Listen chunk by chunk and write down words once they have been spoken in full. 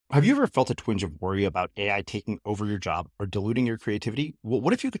Have you ever felt a twinge of worry about AI taking over your job or diluting your creativity? Well,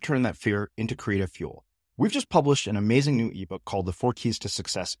 what if you could turn that fear into creative fuel? We've just published an amazing new ebook called The 4 Keys to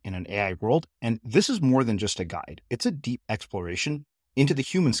Success in an AI World, and this is more than just a guide. It's a deep exploration into the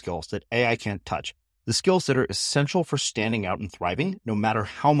human skills that AI can't touch, the skills that are essential for standing out and thriving, no matter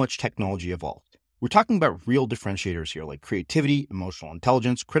how much technology evolves. We're talking about real differentiators here, like creativity, emotional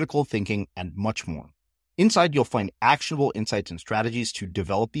intelligence, critical thinking, and much more. Inside, you'll find actionable insights and strategies to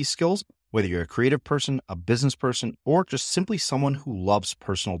develop these skills, whether you're a creative person, a business person, or just simply someone who loves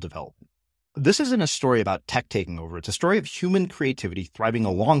personal development. This isn't a story about tech taking over. It's a story of human creativity thriving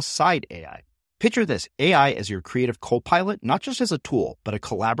alongside AI. Picture this, AI as your creative co-pilot, not just as a tool, but a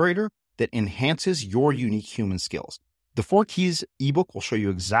collaborator that enhances your unique human skills. The 4 Keys ebook will show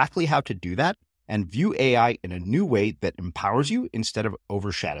you exactly how to do that and view AI in a new way that empowers you instead of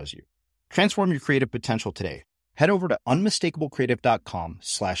overshadows you. Transform your creative potential today. Head over to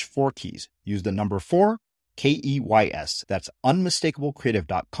unmistakablecreative.com/4keys. Use the number 4, KEYS. That's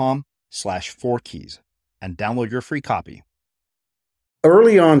unmistakablecreative.com/4keys and download your free copy.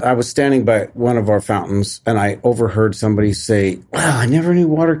 Early on, I was standing by one of our fountains and I overheard somebody say, "Wow, I never knew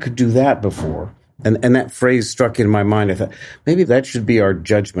water could do that before." And that phrase struck in my mind. I thought, maybe that should be our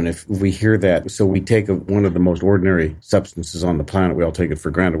judgment if we hear that. So we take one of the most ordinary substances on the planet. We all take it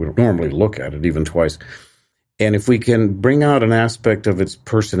for granted. We don't normally look at it even twice. And if we can bring out an aspect of its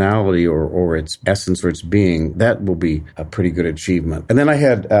personality or its essence or its being, that will be a pretty good achievement. And then I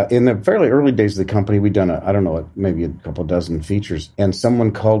had, in the fairly early days of the company, we'd done, maybe a couple dozen features. And someone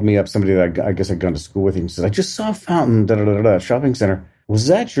called me up, somebody that I guess I'd gone to school with, and said, "I just saw a fountain, shopping center. Was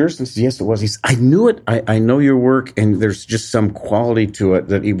that yours?" And I said, "Yes, it was." He said, "I knew it. I know your work, and there's just some quality to it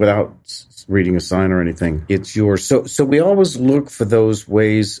that without reading a sign or anything, it's yours." So we always look for those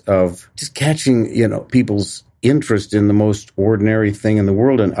ways of just catching, people's interest in the most ordinary thing in the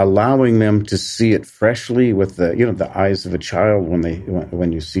world and allowing them to see it freshly with the eyes of a child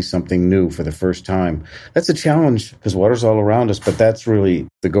when you see something new for the first time. That's a challenge because water's all around us, but that's really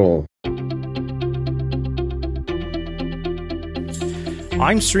the goal.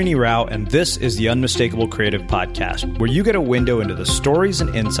 I'm Srini Rao, and this is the Unmistakable Creative Podcast, where you get a window into the stories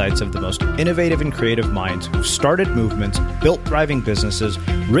and insights of the most innovative and creative minds who've started movements, built thriving businesses,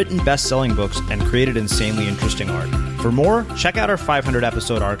 written best-selling books, and created insanely interesting art. For more, check out our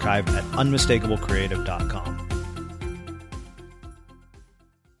 500-episode archive at unmistakablecreative.com.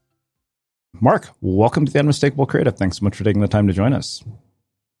 Mark, welcome to the Unmistakable Creative. Thanks so much for taking the time to join us.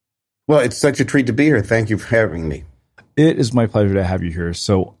 Well, it's such a treat to be here. Thank you for having me. It is my pleasure to have you here.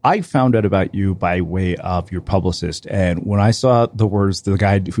 So I found out about you by way of your publicist. And when I saw the words, the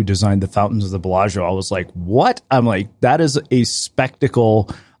guy who designed the fountains of the Bellagio, I was like, what? I'm like, that is a spectacle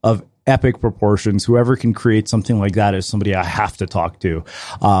of epic proportions. Whoever can create something like that is somebody I have to talk to.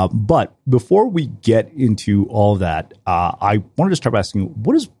 But before we get into all that, I wanted to start by asking you,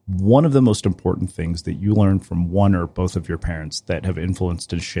 what is one of the most important things that you learned from one or both of your parents that have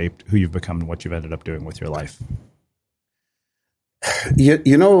influenced and shaped who you've become and what you've ended up doing with your life?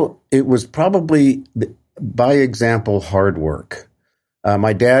 It was probably, by example, hard work.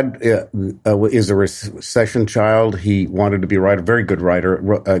 My dad is a recession child. He wanted to be a writer, very good writer,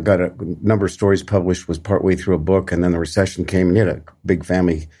 got a number of stories published, was partway through a book, and then the recession came, and he had a big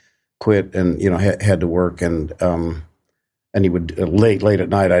family, quit, and, had to work, and he would, late at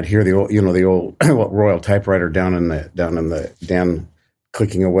night, I'd hear the old Royal typewriter down in the den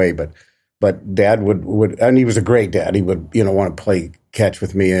clicking away, but Dad would, and he was a great dad. He would, want to play catch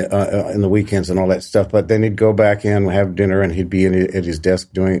with me in the weekends and all that stuff. But then he'd go back in, have dinner, and he'd be at his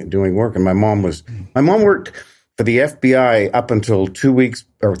desk doing work. And my mom worked for the FBI up until 2 weeks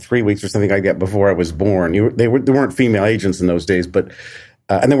or 3 weeks or something like that before I was born. There weren't female agents in those days, but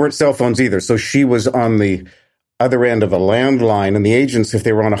and there weren't cell phones either. So she was on the other end of a landline, and the agents, if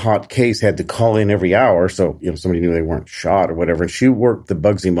they were on a hot case, had to call in every hour. So, somebody knew they weren't shot or whatever. And she worked the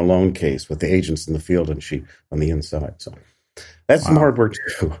Bugsy Malone case with the agents in the field and she on the inside. So that's some hard work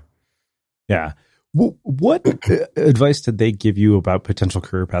too. Yeah. What advice did they give you about potential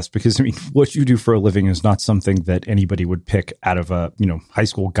career paths? Because what you do for a living is not something that anybody would pick out of a, high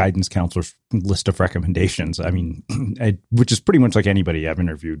school guidance counselor's list of recommendations. Which is pretty much like anybody I've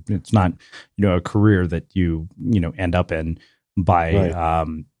interviewed. It's not, a career that you end up in by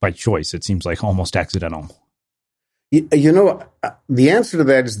choice. It seems like almost accidental. The answer to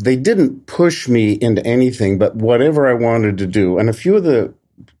that is they didn't push me into anything, but whatever I wanted to do, and a few of the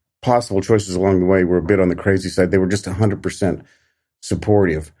possible choices along the way were a bit on the crazy side. They were just 100%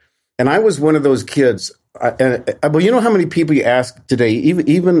 supportive. And I was one of those kids. Well, you know how many people you ask today,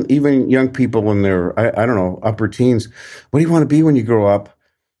 even young people in their, upper teens, what do you want to be when you grow up?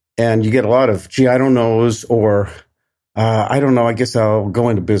 And you get a lot of, gee, I don't knows, or I don't know, I guess I'll go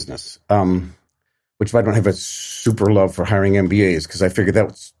into business, which I don't have a super love for hiring MBAs because I figured that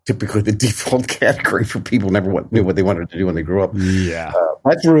was typically the default category for people who never knew what they wanted to do when they grew up. Yeah.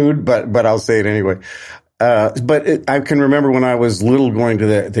 That's rude, but I'll say it anyway. I can remember when I was little going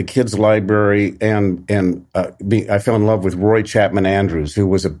to the kids' library and I fell in love with Roy Chapman Andrews, who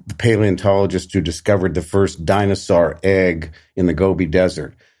was a paleontologist who discovered the first dinosaur egg in the Gobi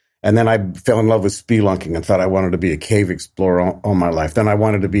Desert. And then I fell in love with spelunking and thought I wanted to be a cave explorer all my life. Then I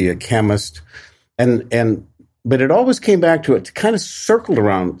wanted to be a chemist. But it always came back to it, kind of circled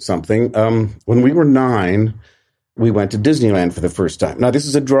around something. When we were 9, we went to Disneyland for the first time. Now, this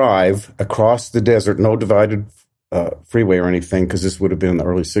is a drive across the desert, no divided freeway or anything, because this would have been in the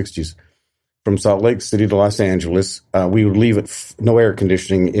early 60s. From Salt Lake City to Los Angeles, we would leave at no air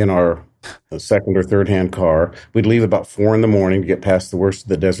conditioning in our second or third hand car. We'd leave about 4 a.m. to get past the worst of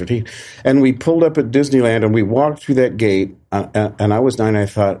the desert heat. And we pulled up at Disneyland and we walked through that gate. And I was 9. I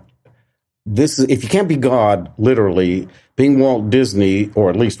thought, this is, if you can't be God, literally being Walt Disney, or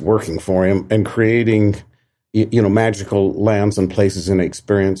at least working for him and creating, magical lands and places and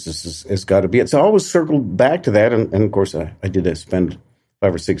experiences has got to be it. So I always circled back to that. And of course, I did spend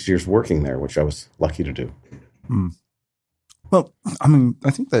 5 or 6 years working there, which I was lucky to do. Well, I mean, I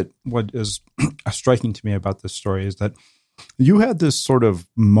think that what is striking to me about this story is that you had this sort of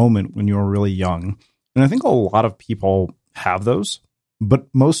moment when you were really young. And I think a lot of people have those, but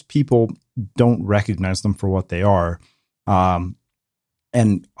most people don't recognize them for what they are,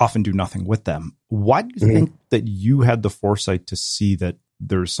 and often do nothing with them. Why do you think that you had the foresight to see that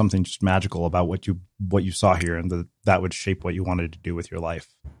there's something just magical about what you saw here, and that would shape what you wanted to do with your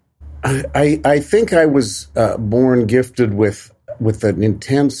life? I think I was born gifted with an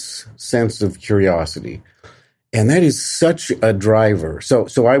intense sense of curiosity, and that is such a driver. So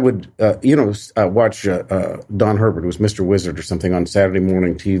I would watch Don Herbert, who was Mr. Wizard or something, on Saturday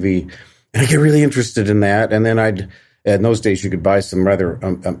morning TV, and I get really interested in that. And then in those days you could buy some rather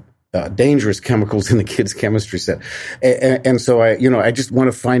dangerous chemicals in the kids' chemistry set, and so I just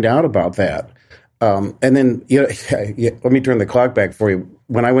want to find out about that. And then let me turn the clock back for you.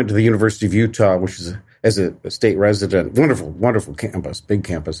 When I went to the University of Utah, which is as a state resident, wonderful campus, big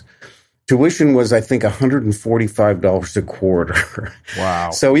campus, tuition was, I think, $145 a quarter.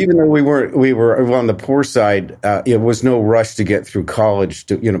 Wow! So even though we were on the poor side, it was no rush to get through college,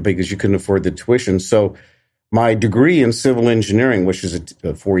 because you couldn't afford the tuition. So my degree in civil engineering, which is a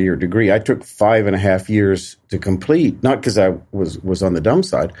 4-year degree, I took 5.5 years to complete. Not because I was on the dumb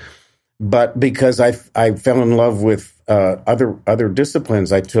side, but because I fell in love with other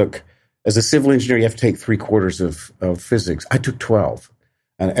disciplines. I took, as a civil engineer, you have to take 3/4 of physics. I took 12,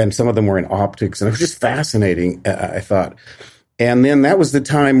 and some of them were in optics, and it was just fascinating, I thought. And then that was the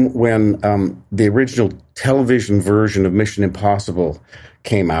time when the original television version of Mission Impossible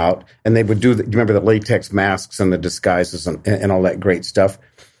came out, and they would do you remember the latex masks and the disguises and all that great stuff.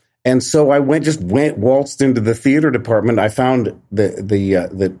 And so I waltzed into the theater department. I found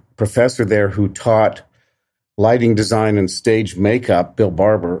the professor there who taught lighting design and stage makeup, Bill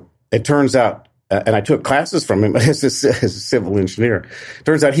Barber. It turns out, and I took classes from him as a civil engineer. It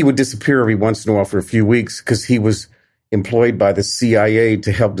turns out he would disappear every once in a while for a few weeks because he was employed by the CIA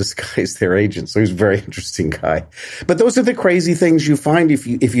to help disguise their agents. So he was a very interesting guy. But those are the crazy things you find if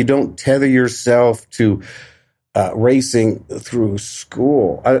you don't tether yourself to racing through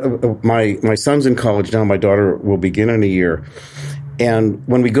school. My son's in college now. My daughter will begin in a year. And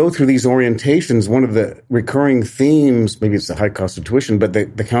when we go through these orientations, one of the recurring themes, maybe it's the high cost of tuition, but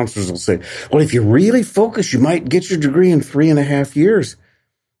the counselors will say, well, if you really focus, you might get your degree in 3.5 years.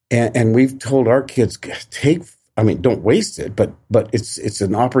 And we've told our kids, don't waste it, but it's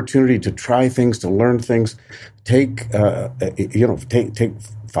an opportunity to try things, to learn things. Take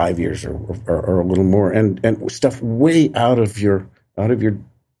 5 years or a little more, and stuff way out of your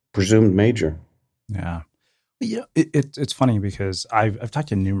presumed major. Yeah. Yeah, it's funny because I've talked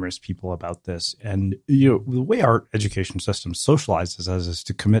to numerous people about this, and the way our education system socializes us is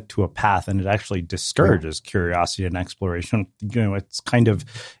to commit to a path, and it actually discourages curiosity and exploration. It's kind of,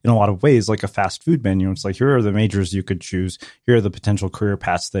 in a lot of ways, like a fast food menu. It's like, here are the majors you could choose. Here are the potential career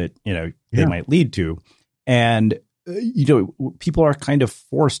paths that they might lead to, and people are kind of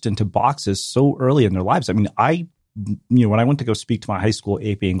forced into boxes so early in their lives. I mean, when I went to go speak to my high school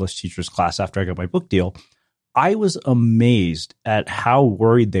AP English teachers class after I got my book deal, I was amazed at how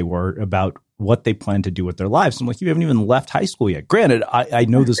worried they were about what they plan to do with their lives. I'm like, you haven't even left high school yet. Granted, I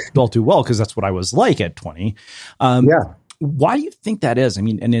know this all too well because that's what I was like at 20. Why do you think that is? I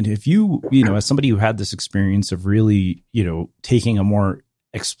mean, and if you as somebody who had this experience of really, taking a more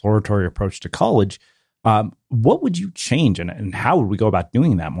exploratory approach to college. What would you change, and how would we go about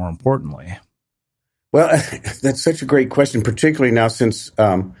doing that more importantly? Well, that's such a great question, particularly now since,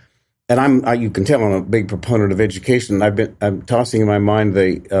 and you can tell I'm a big proponent of education. I'm tossing in my mind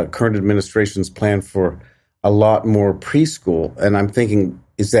the current administration's plan for a lot more preschool, and I'm thinking,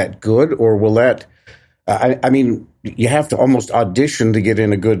 is that good, or will that? I mean, you have to almost audition to get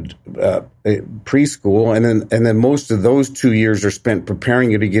in a good preschool, and then most of those 2 years are spent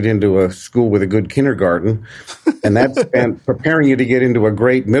preparing you to get into a school with a good kindergarten, and that's spent preparing you to get into a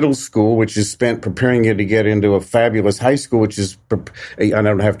great middle school, which is spent preparing you to get into a fabulous high school, which is I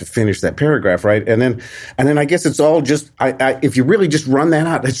don't have to finish that paragraph, right? And then I guess it's all just if you really just run that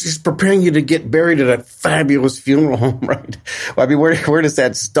out, it's just preparing you to get buried at a fabulous funeral home, right? I mean, where does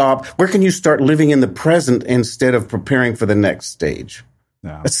that stop? Where can you start living in the present instead of preparing for the next stage?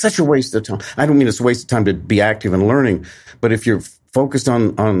 No. It's such a waste of time. I don't mean it's a waste of time to be active and learning, but if you're focused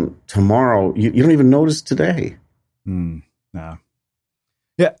on tomorrow, you don't even notice today. No.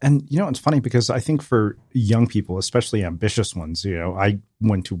 Yeah, and it's funny because I think for young people, especially ambitious ones, I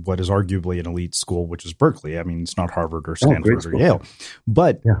went to what is arguably an elite school, which is Berkeley. I mean, it's not Harvard or Stanford or Yale,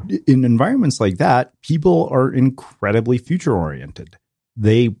 but in environments like that, people are incredibly future oriented.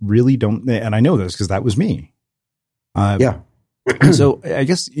 They really don't, and I know this because that was me. So I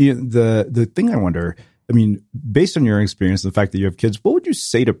guess the thing I wonder, I mean, based on your experience, the fact that you have kids, what would you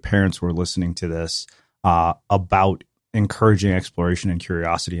say to parents who are listening to this about encouraging exploration and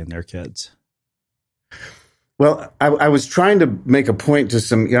curiosity in their kids? Well, I was trying to make a point to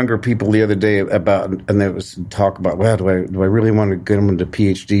some younger people the other day about, and there was talk about, well, do I really want to get them into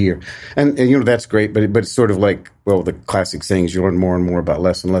PhD? And that's great, but it's sort of like, well, the classic saying is you learn more and more about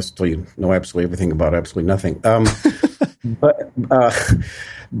less and less until you know absolutely everything about absolutely nothing. We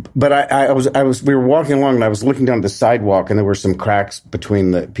were walking along and I was looking down the sidewalk and there were some cracks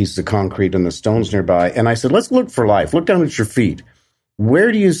between the pieces of concrete and the stones nearby. And I said, let's look for life. Look down at your feet.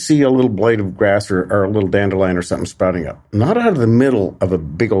 Where do you see a little blade of grass or a little dandelion or something sprouting up? Not out of the middle of a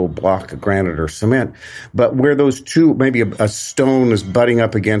big old block of granite or cement, but where those two, maybe a stone is butting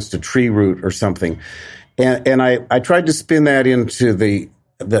up against a tree root or something. And I tried to spin that into the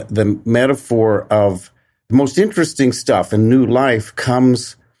metaphor of the most interesting stuff and new life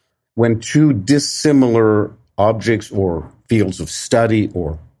comes when two dissimilar objects or fields of study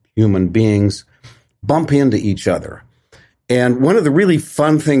or human beings bump into each other. And one of the really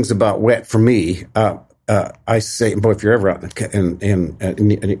fun things about WET for me, I say, boy, if you're ever out and you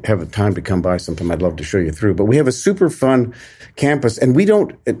have the time to come by sometime, I'd love to show you through. But we have a super fun campus, and we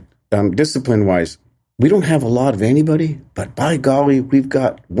don't, discipline-wise, we don't have a lot of anybody, but by golly, we've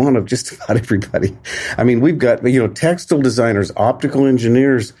got one of just about everybody. I mean, we've got, textile designers, optical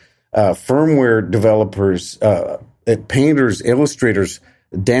engineers, firmware developers, painters, illustrators,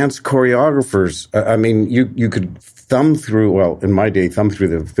 dance choreographers. I mean, you could thumb through, well, in my day, thumb through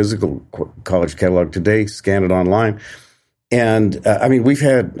the physical college catalog. Today, scan it online. And I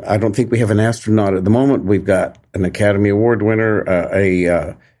don't think we have an astronaut at the moment. We've got an Academy Award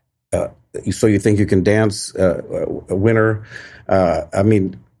winner, So You Think You Can Dance winner.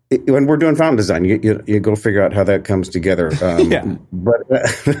 When we're doing fountain design, you go figure out how that comes together.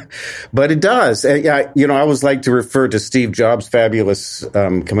 But it does. I always like to refer to Steve Jobs' fabulous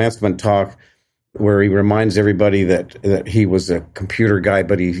commencement talk, where he reminds everybody that he was a computer guy,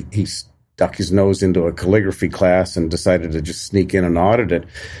 but he stuck his nose into a calligraphy class and decided to just sneak in and audit it.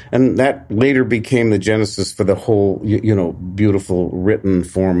 And that later became the genesis for the whole, beautiful written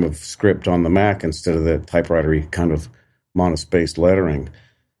form of script on the Mac instead of the typewritery kind of monospaced lettering.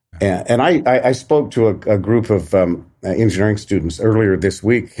 And I spoke to a group of engineering students earlier this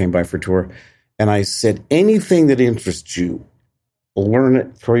week, came by for a tour, and I said, anything that interests you, learn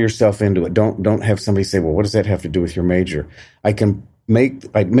it, throw yourself into it. Don't have somebody say, well, what does that have to do with your major? I made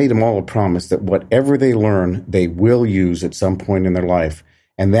them all a promise that whatever they learn, they will use at some point in their life.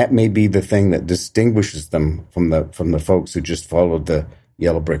 And that may be the thing that distinguishes them from the folks who just followed the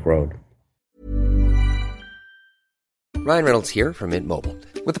yellow brick road. Ryan Reynolds here from Mint Mobile.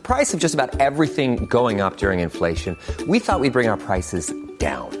 With the price of just about everything going up during inflation, we thought we'd bring our prices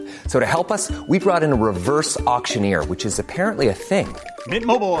down. So to help us, we brought in a reverse auctioneer, which is apparently a thing. Mint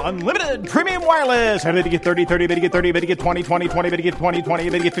Mobile Unlimited Premium Wireless. How to get 30, 30, bit to get 30, bit to get 20, 20, 20, bit to get 20, 20,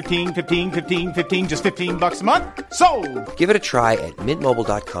 bit to get 15, 15, 15, 15, just $15 a month? Sold! Give it a try at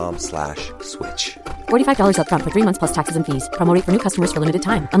mintmobile.com/switch. $45 up front for 3 months plus taxes and fees. Promo rate for new customers for limited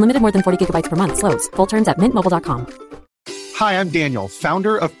time. Unlimited more than 40 gigabytes per month slows. Full terms at mintmobile.com. Hi, I'm Daniel,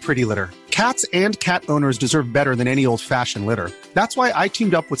 founder of Pretty Litter. Cats and cat owners deserve better than any old-fashioned litter. That's why I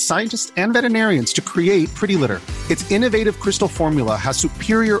teamed up with scientists and veterinarians to create Pretty Litter. Its innovative crystal formula has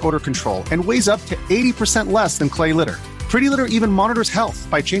superior odor control and weighs up to 80% less than clay litter. Pretty Litter even monitors health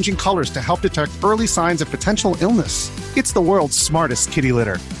by changing colors to help detect early signs of potential illness. It's the world's smartest kitty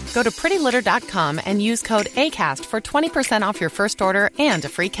litter. Go to prettylitter.com and use code ACAST for 20% off your first order and a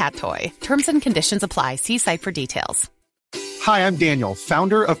free cat toy. Terms and conditions apply. See site for details. Hi, I'm Daniel,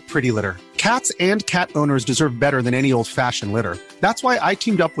 founder of Pretty Litter. Cats and cat owners deserve better than any old-fashioned litter. That's why I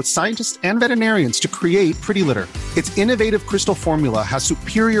teamed up with scientists and veterinarians to create Pretty Litter. Its innovative crystal formula has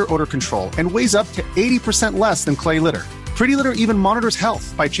superior odor control and weighs up to 80% less than clay litter. Pretty Litter even monitors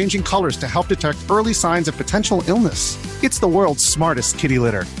health by changing colors to help detect early signs of potential illness. It's the world's smartest kitty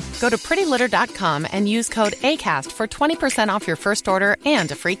litter. Go to prettylitter.com and use code ACAST for 20% off your first order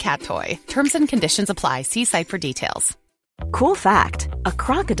and a free cat toy. Terms and conditions apply. See site for details. Cool fact, a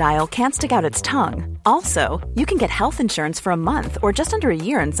crocodile can't stick out its tongue. Also, you can get health insurance for a month or just under a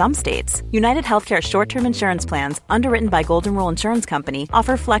year in some states. United Healthcare short-term insurance plans, underwritten by Golden Rule Insurance Company,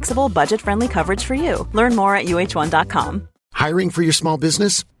 offer flexible, budget-friendly coverage for you. Learn more at uh1.com. Hiring for your small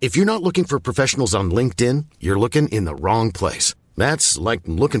business? If you're not looking for professionals on LinkedIn, you're looking in the wrong place. That's like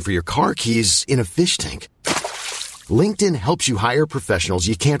looking for your car keys in a fish tank. LinkedIn helps you hire professionals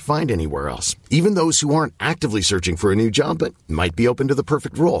you can't find anywhere else, even those who aren't actively searching for a new job but might be open to the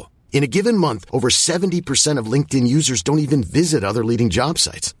perfect role. In a given month, over 70% of LinkedIn users don't even visit other leading job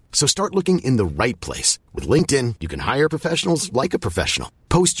sites. So start looking in the right place. With LinkedIn, you can hire professionals like a professional.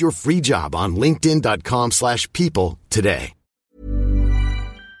 Post your free job on linkedin.com/people today.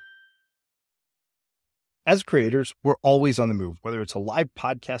 As creators, we're always on the move. Whether it's a live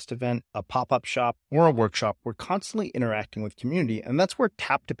podcast event, a pop-up shop, or a workshop, we're constantly interacting with community, and that's where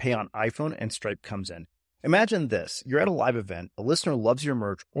Tap to Pay on iPhone and Stripe comes in. Imagine this. You're at a live event, a listener loves your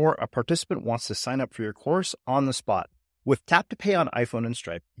merch, or a participant wants to sign up for your course on the spot. With Tap to Pay on iPhone and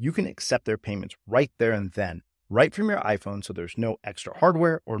Stripe, you can accept their payments right there and then, right from your iPhone, so there's no extra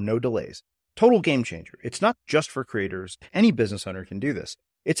hardware or no delays. Total game changer. It's not just for creators. Any business owner can do this.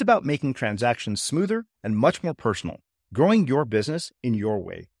 It's about making transactions smoother and much more personal, growing your business in your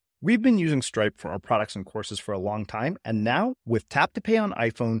way. We've been using Stripe for our products and courses for a long time, and now with Tap to Pay on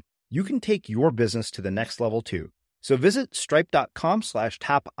iPhone, you can take your business to the next level too. So visit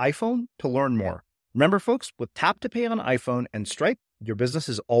stripe.com/tapiphone to learn more. Remember, folks, with Tap to Pay on iPhone and Stripe, your business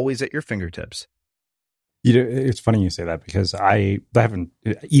is always at your fingertips. You know, it's funny you say that because I have an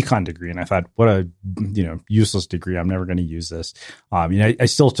econ degree, and I thought, what a useless degree. I'm never going to use this. I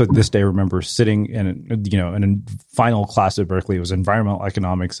still to this day remember sitting in a final class at Berkeley. It was environmental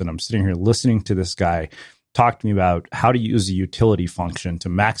economics, and I'm sitting here listening to this guy talk to me about how to use a utility function to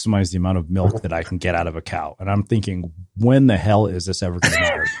maximize the amount of milk that I can get out of a cow. And I'm thinking, when the hell is this ever going to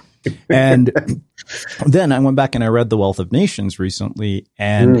matter? And then I went back and I read The Wealth of Nations recently,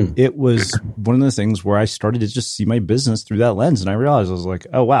 and it was one of the things where I started to just see my business through that lens. And I realized, I was like,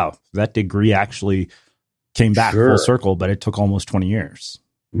 oh, wow, that degree actually came back full circle, but it took almost 20 years.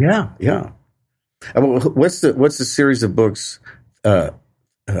 Yeah, yeah. What's the series of books,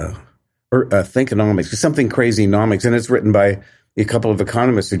 Thinkonomics, something crazy-nomics, and it's written by a couple of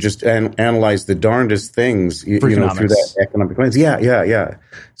economists who just analyze the darndest things, through that economic lens. Yeah.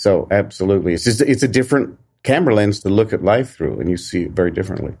 So absolutely, it's a different camera lens to look at life through, and you see it very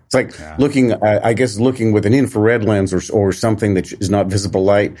differently. It's like looking with an infrared lens or something that is not visible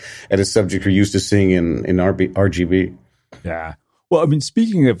light at a subject you're used to seeing in RGB. Yeah. Well, I mean,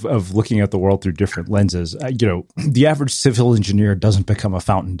 speaking of looking at the world through different lenses, the average civil engineer doesn't become a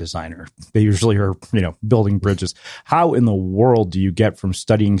fountain designer. They usually are, building bridges. How in the world do you get from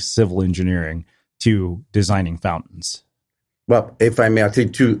studying civil engineering to designing fountains? Well, if I may, I'll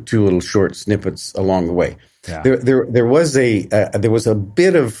take two little short snippets along the way. Yeah. There was a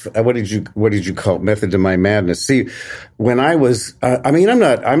bit of what did you call it? Method to my madness. See, when I was, I'm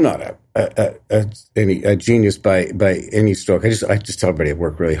not a genius by any stroke. I just tell everybody I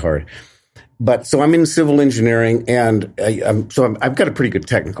work really hard. But so I'm in civil engineering, and I've got a pretty good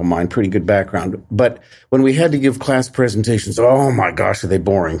technical mind, pretty good background. But when we had to give class presentations, oh my gosh, are they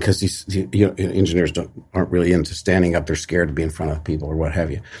boring? Because engineers aren't really into standing up; they're scared to be in front of people or what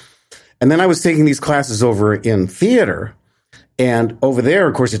have you. And then I was taking these classes over in theater. And over there,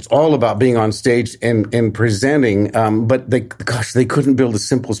 of course, it's all about being on stage and presenting. But they couldn't build the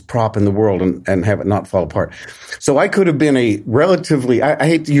simplest prop in the world and have it not fall apart. So I could have been a relatively, I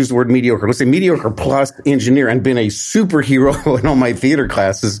hate to use the word mediocre, let's say mediocre plus engineer, and been a superhero in all my theater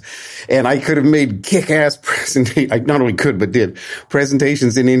classes. And I could have made kick-ass presentations. I not only could, but did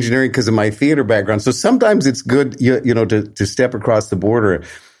presentations in engineering because of my theater background. So sometimes it's good, to step across the border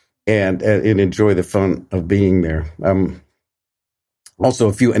and enjoy the fun of being there.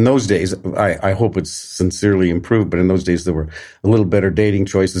 Also, in those days, I hope it's sincerely improved, but in those days, there were a little better dating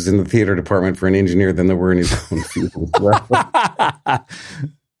choices in the theater department for an engineer than there were in his own field as well.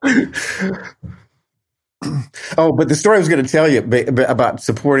 Oh, but the story I was going to tell you about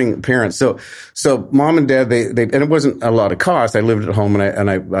supporting parents. So mom and dad, they and it wasn't a lot of cost. I lived at home and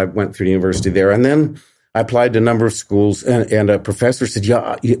I went through the university there. And then I applied to a number of schools, and a professor said, you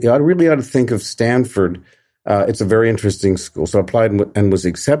really ought to think of Stanford. It's a very interesting school. So I applied and was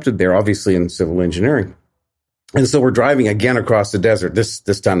accepted there, obviously in civil engineering. And so we're driving again across the desert,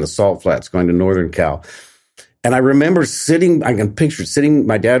 this time the Salt Flats, going to Northern Cal. And I remember I can picture sitting,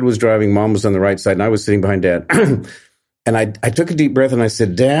 my dad was driving, mom was on the right side, and I was sitting behind dad. And I took a deep breath and I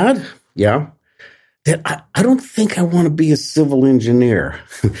said, Dad, yeah? Dad, I don't think I want to be a civil engineer.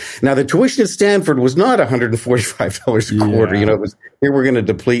 Now, the tuition at Stanford was not $145 a quarter. Yeah. They were going to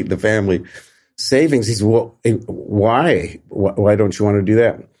deplete the family savings. He said, well, why? Why don't you want to do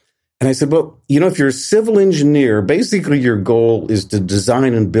that? And I said, well, if you're a civil engineer, basically your goal is to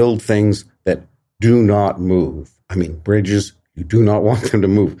design and build things that do not move. I mean, bridges, you do not want them to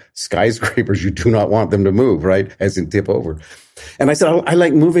move. Skyscrapers, you do not want them to move, right? As in tip over. And I said, I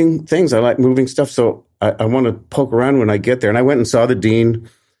like moving things. I like moving stuff. So I want to poke around when I get there. And I went and saw the dean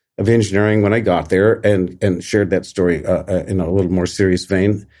of engineering when I got there and shared that story in a little more serious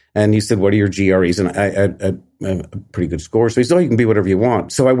vein. And he said, what are your GREs? And I had a pretty good score. So he said, you can be whatever you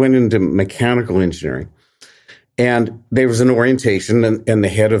want. So I went into mechanical engineering. And there was an orientation, and the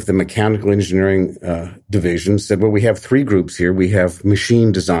head of the mechanical engineering division said, well, we have 3 groups here. We have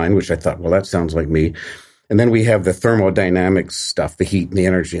machine design, which I thought, well, that sounds like me. And then we have the thermodynamics stuff, the heat and the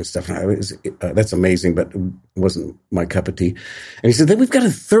energy and stuff. And that's amazing, but it wasn't my cup of tea. And he said, then we've got a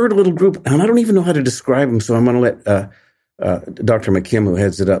 3rd little group, and I don't even know how to describe them, so I'm going to let Dr. McKim, who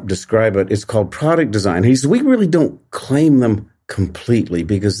heads it up, describe it. It's called product design. He said, we really don't claim them completely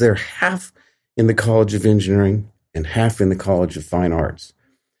because they're half in the College of Engineering and half in the College of Fine Arts.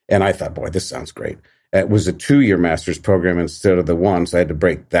 And I thought, boy, this sounds great. It was a 2-year master's program instead of the 1, so I had to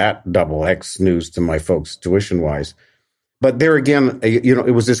break that double X news to my folks tuition-wise. But there again,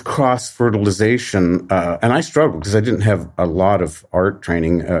 it was this cross-fertilization, and I struggled because I didn't have a lot of art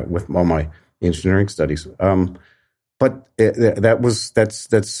training with all my engineering studies. But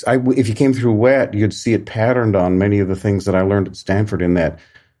if you came through WET, you'd see it patterned on many of the things that I learned at Stanford in that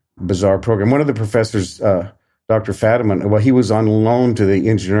bizarre program. One of the professors, Dr. Fadiman, well, he was on loan to the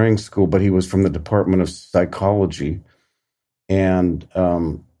engineering school, but he was from the Department of Psychology. And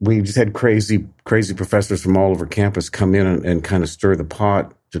we just had crazy professors from all over campus come in and kind of stir the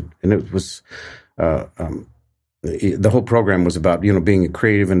pot. And it was, the whole program was about, being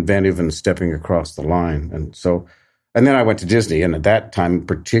creative, inventive, and stepping across the line. And then I went to Disney. And at that time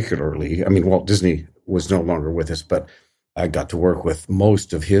particularly, Walt Disney was no longer with us, but I got to work with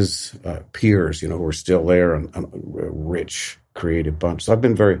most of his peers, who were still there, and a rich, creative bunch. So I've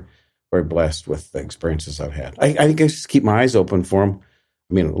been very, very blessed with the experiences I've had. I think I just keep my eyes open for them.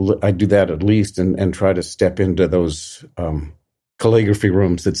 I do that at least, and try to step into those calligraphy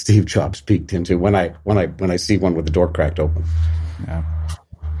rooms that Steve Jobs peeked into when I see one with the door cracked open. Yeah.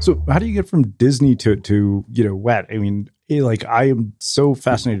 So how do you get from Disney to WET? I am so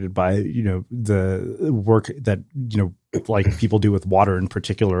fascinated by the work that like people do with water in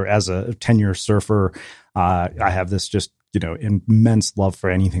particular. As a 10-year surfer, I have this just immense love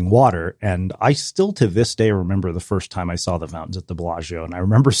for anything water, and I still to this day remember the first time I saw the fountains at the Bellagio. And I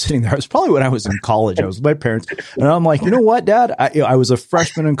remember sitting there. It was probably when I was in college. I was with my parents, and I'm like, you know what, Dad? I was a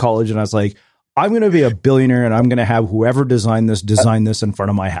freshman in college, and I was like, I'm going to be a billionaire, and I'm going to have whoever design this in front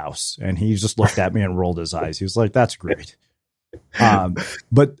of my house. And he just looked at me and rolled his eyes. He was like, that's great.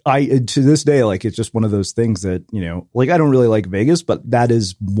 But to this day, it's just one of those things that, I don't really like Vegas, but that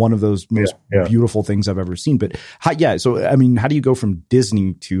is one of those most beautiful things I've ever seen. But how do you go from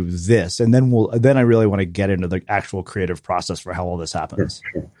Disney to this? And then I really want to get into the actual creative process for how all this happens.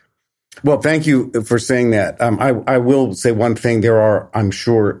 Sure. Well, thank you for saying that. I will say one thing. There are, I'm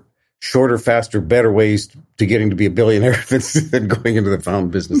sure, shorter, faster, better ways to getting to be a billionaire than going into the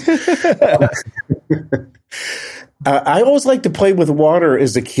fountain business. I always liked to play with water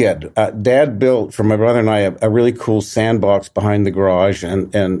as a kid. Dad built for my brother and I a really cool sandbox behind the garage,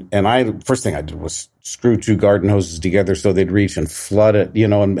 and I first thing I did was screw 2 garden hoses together so they'd reach and flood it,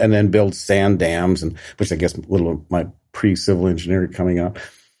 and then build sand dams, and which I guess a little of my pre-civil engineering coming up.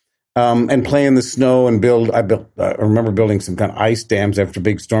 And play in the snow and I remember building some kind of ice dams after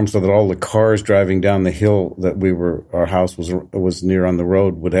big storms so that all the cars driving down the hill that our house was near on the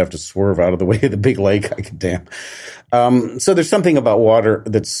road would have to swerve out of the way of the big lake I could dam. So there's something about water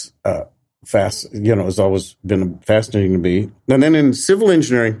that's fast, has always been fascinating to me. And then in civil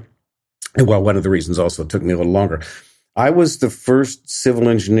engineering, well, one of the reasons also it took me a little longer. I was the first civil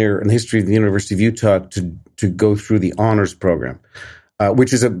engineer in the history of the University of Utah to go through the honors program.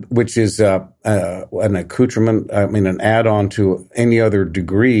 Which is an accoutrement, an add-on to any other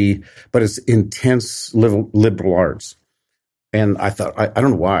degree, but it's intense liberal arts. And I thought, I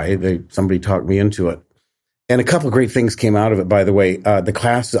don't know why, somebody talked me into it. And a couple of great things came out of it, by the way. The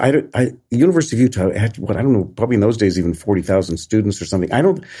classes, the University of Utah had, probably in those days, even 40,000 students or something.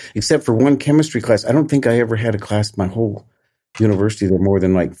 Except for one chemistry class, I don't think I ever had a class my whole university. There were more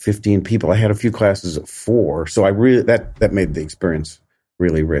than like 15 people. I had a few classes of 4. So that made the experience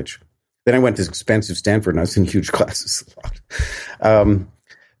really rich. Then I went to expensive Stanford, and I was in huge classes a lot.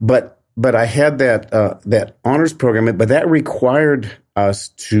 But I had that honors program, but that required us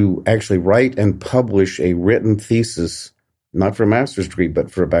to actually write and publish a written thesis, not for a master's degree,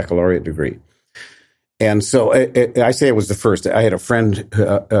 but for a baccalaureate degree. And so I say I was the first. I had a friend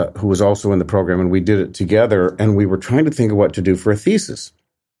who was also in the program, and we did it together, and we were trying to think of what to do for a thesis.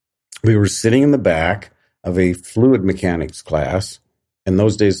 We were sitting in the back of a fluid mechanics class. In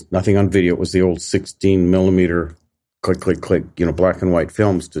those days, nothing on video. It was the old 16 millimeter click, click, click, black and white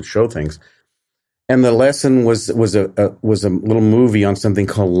films to show things. And the lesson was a little movie on something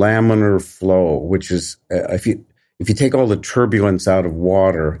called laminar flow, which is if you take all the turbulence out of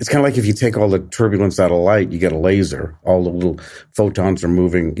water, it's kind of like if you take all the turbulence out of light, you get a laser. All the little photons are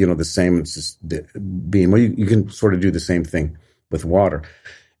moving, the same. It's just the beam. Well, you can sort of do the same thing with water.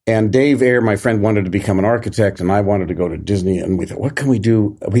 And Dave Ayer, my friend, wanted to become an architect, and I wanted to go to Disney. And we thought, what can we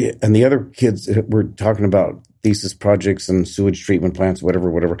do? And the other kids were talking about thesis projects and sewage treatment plants,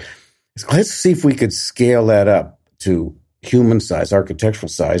 whatever. So let's see if we could scale that up to human size, architectural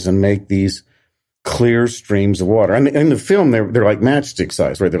size, and make these clear streams of water. And in the film, they're like matchstick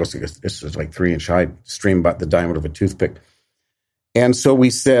size, right? This was like 3-inch high stream about the diameter of a toothpick. And so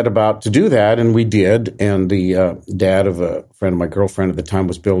we set about to do that, and we did. And the dad of a friend of my girlfriend at the time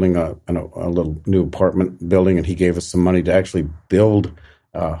was building a little new apartment building, and he gave us some money to actually build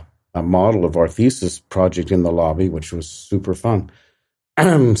a model of our thesis project in the lobby, which was super fun.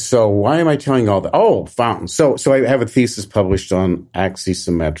 So why am I telling you all that? Oh, fountains. So I have a thesis published on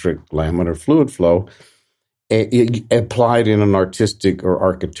axisymmetric laminar fluid flow, applied in an artistic or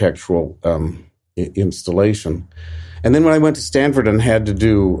architectural installation. And then when I went to Stanford and had to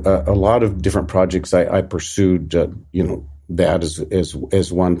do a lot of different projects, I pursued, that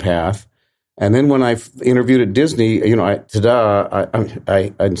as one path. And then when I interviewed at Disney, I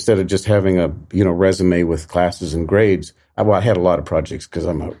instead of just having a resume with classes and grades, I had a lot of projects because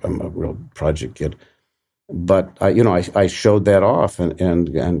I'm a real project kid. But I showed that off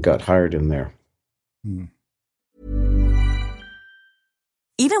and got hired in there.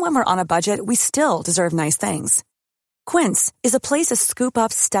 Even when we're on a budget, we still deserve nice things. Quince is a place to scoop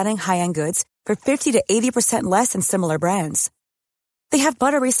up stunning high-end goods for 50 to 80% less than similar brands. They have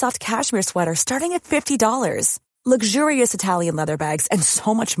buttery soft cashmere sweaters starting at $50, luxurious Italian leather bags, and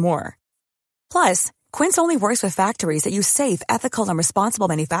so much more. Plus, Quince only works with factories that use safe, ethical, and responsible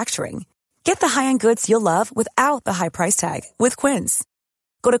manufacturing. Get the high-end goods you'll love without the high price tag with Quince.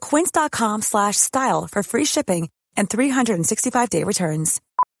 Go to quince.com/style for free shipping and 365-day returns.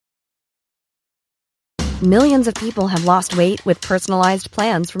 Millions of people have lost weight with personalized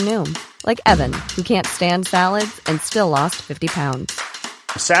plans from Noom. Like Evan, who can't stand salads and still lost 50 pounds.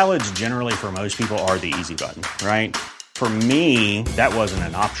 Salads generally for most people are the easy button, right? For me, that wasn't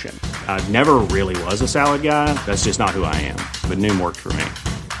an option. I never really was a salad guy. That's just not who I am. But Noom worked for me.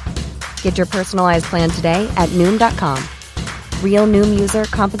 Get your personalized plan today at Noom.com. Real Noom user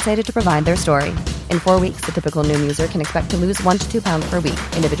compensated to provide their story. In 4 weeks, the typical Noom user can expect to lose 1 to 2 pounds per week.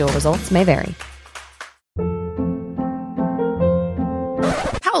 Individual results may vary.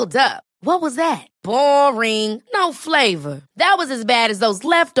 Hold up. What was that? Boring. No flavor. That was as bad as those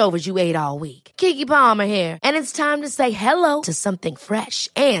leftovers you ate all week. Keke Palmer here. And it's time to say hello to something fresh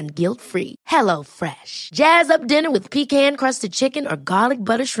and guilt-free. Hello Fresh. Jazz up dinner with pecan-crusted chicken or garlic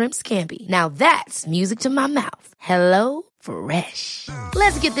butter shrimp scampi. Now that's music to my mouth. Hello Fresh.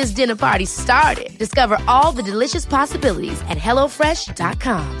 Let's get this dinner party started. Discover all the delicious possibilities at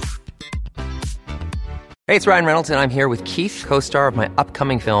HelloFresh.com. Hey, it's Ryan Reynolds, and I'm here with Keith, co-star of my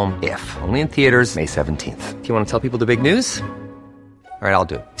upcoming film, If, only in theaters May 17th. Do you want to tell people the big news? All right, I'll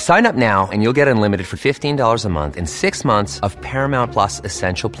do it. Sign up now and you'll get unlimited for $15 a month and 6 months of Paramount Plus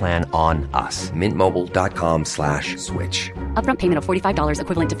Essential Plan on us. MintMobile.com/switch. Upfront payment of $45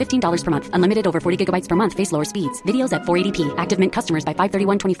 equivalent to $15 per month. Unlimited over 40 gigabytes per month. Face lower speeds. Videos at 480p. Active Mint customers by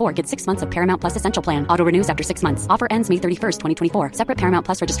 531.24 get 6 months of Paramount Plus Essential Plan. Auto renews after 6 months. Offer ends May 31st, 2024. Separate Paramount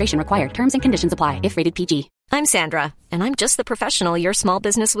Plus registration required. Terms and conditions apply if rated PG. I'm Sandra, and I'm just the professional your small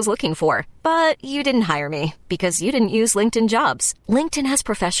business was looking for. But you didn't hire me because you didn't use LinkedIn Jobs. LinkedIn has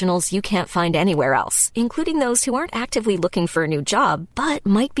professionals you can't find anywhere else, including those who aren't actively looking for a new job, but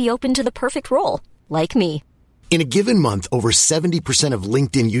might be open to the perfect role, like me. In a given month, over 70% of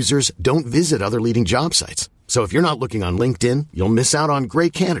LinkedIn users don't visit other leading job sites. So if you're not looking on LinkedIn, you'll miss out on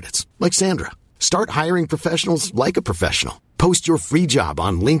great candidates like Sandra. Start hiring professionals like a professional. Post your free job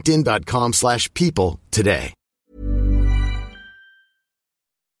on linkedin.com/people today.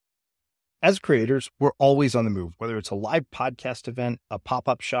 As creators, we're always on the move. Whether it's a live podcast event, a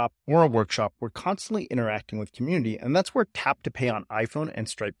pop-up shop, or a workshop, we're constantly interacting with community, and that's where Tap to Pay on iPhone and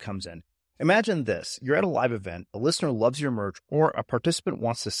Stripe comes in. Imagine this. You're at a live event, a listener loves your merch, or a participant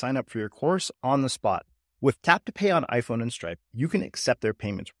wants to sign up for your course on the spot. With Tap to Pay on iPhone and Stripe, you can accept their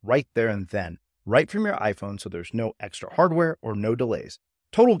payments right there and then, right from your iPhone, so there's no extra hardware or no delays.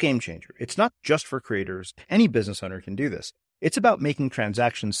 Total game changer. It's not just for creators. Any business owner can do this. It's about making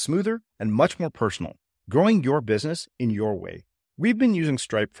transactions smoother and much more personal, growing your business in your way. We've been using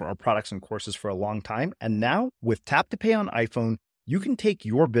Stripe for our products and courses for a long time, and now with Tap to Pay on iPhone, you can take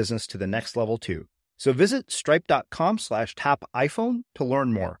your business to the next level too. So visit stripe.com/tapiphone to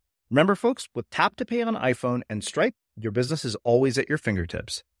learn more. Remember, folks, with Tap to Pay on iPhone and Stripe, your business is always at your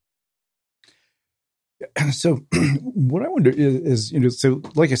fingertips. So what I wonder is, so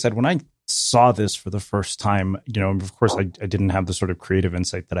like I said, when I saw this for the first time, of course I didn't have the sort of creative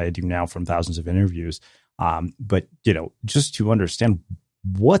insight that I do now from thousands of interviews. But, just to understand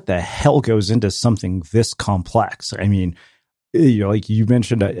what the hell goes into something this complex. I mean, like you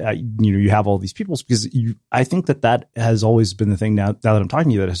mentioned, you have all these people because I think that has always been the thing now that I'm talking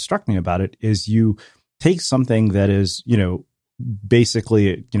to you that has struck me about it is you take something that is,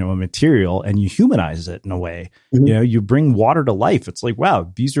 basically, a material and you humanize it in a way. Mm-hmm. You bring water to life. It's like,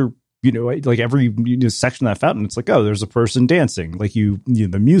 wow, these are, like every section of that fountain, it's like, oh, there's a person dancing, like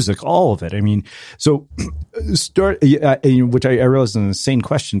the music, all of it. I mean, so which I realize is an insane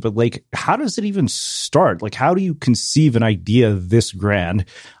question, but like, how does it even start? Like, how do you conceive an idea this grand?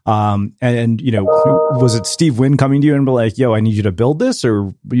 Was it Steve Wynn coming to you and be like, yo, I need you to build this,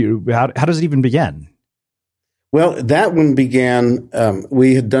 or how does it even begin? Well, that one began,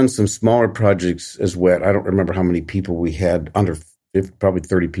 we had done some smaller projects as well. I don't remember how many people we had, probably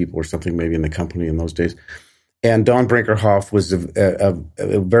 30 people or something maybe in the company in those days. And Don Brinkerhoff was a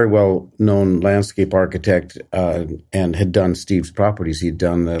very well-known landscape architect and had done Steve's properties. He'd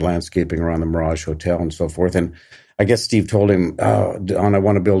done the landscaping around the Mirage Hotel and so forth. And I guess Steve told him, Don, I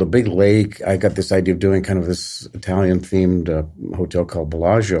want to build a big lake. I got this idea of doing kind of this Italian-themed hotel called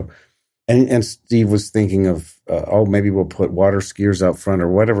Bellagio. And Steve was thinking of, maybe we'll put water skiers out front or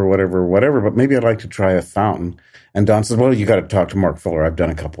whatever, but maybe I'd like to try a fountain. And Don said, well, you got to talk to Mark Fuller. I've done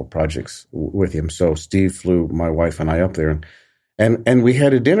a couple of projects with him. So Steve flew my wife and I up there and we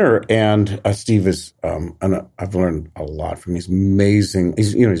had a dinner, and Steve is, and I've learned a lot from him. He's amazing.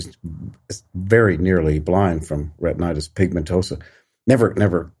 He's very nearly blind from retinitis pigmentosa.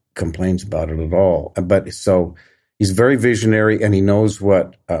 Never complains about it at all. But so he's very visionary, and he knows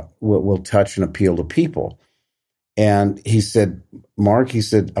what will touch and appeal to people. And he said, Mark, I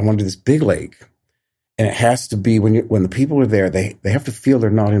want to do this big lake. And it has to be when the people are there, they have to feel they're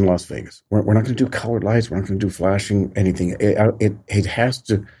not in Las Vegas. We're not going to do colored lights. We're not going to do flashing anything. It has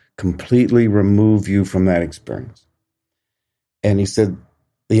to completely remove you from that experience. And he said,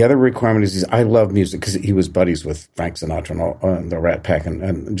 the other requirement is I love music, because he was buddies with Frank Sinatra and the Rat Pack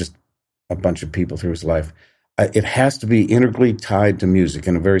and just a bunch of people through his life. It has to be integrally tied to music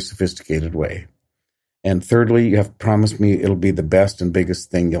in a very sophisticated way. And thirdly, you have to promise me it'll be the best and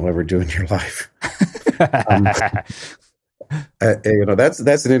biggest thing you'll ever do in your life.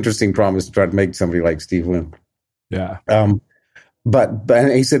 That's an interesting promise to try to make somebody like Steve Wynn. Yeah. But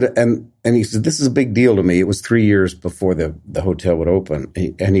he said, and he said, this is a big deal to me. It was 3 years before the hotel would open.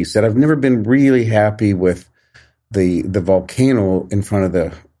 And he said, I've never been really happy with the volcano in front of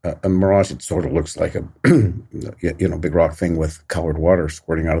the Mirage. It sort of looks like a big rock thing with colored water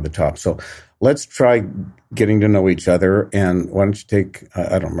squirting out of the top. So let's try getting to know each other. And why don't you take,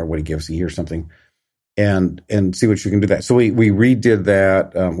 I don't remember what he gave us, a year or something, and see what you can do that. So we redid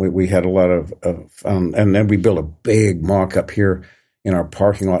that. We had a lot of fun. And then we built a big mock-up here in our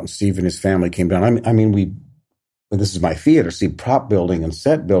parking lot, and Steve and his family came down. I mean, we this is my theater, Steve, prop building and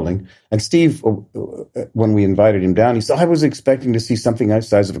set building. And Steve, when we invited him down, he said, I was expecting to see something the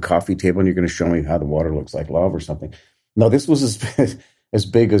size of a coffee table, and you're going to show me how the water looks like lava or something. No, this was as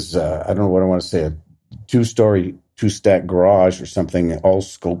big as, I don't know what I want to say, a 2-story, 2-stack garage or something, all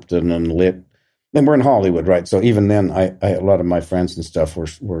sculpted and lit. And we're in Hollywood, right? So even then, a lot of my friends and stuff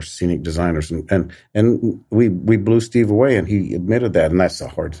were scenic designers, and we blew Steve away, and he admitted that, and that's a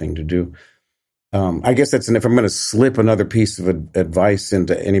hard thing to do. I guess if I'm going to slip another piece of advice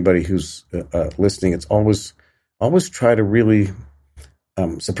into anybody who's listening, it's always try to really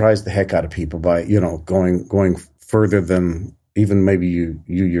surprise the heck out of people by, going further than even maybe you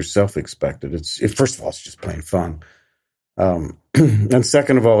yourself expected. First of all, it's just plain fun. And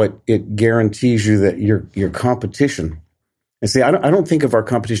second of all, it guarantees you that your competition. And see, I don't think of our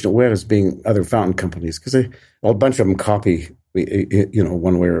competition at WED as being other fountain companies, because a bunch of them copy,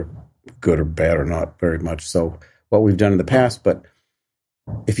 one way or good or bad or not very much so what we've done in the past. But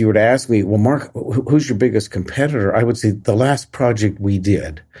if you were to ask me, well, Mark, who's your biggest competitor? I would say the last project we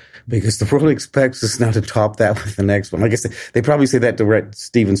did, because the world expects us now to top that with the next one. I guess they probably say that to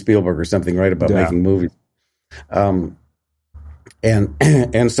Steven Spielberg or something, right, about making movies.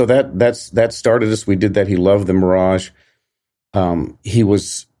 And so that started us. We did that. He loved the Mirage.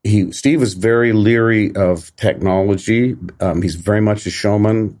 Steve was very leery of technology. He's very much a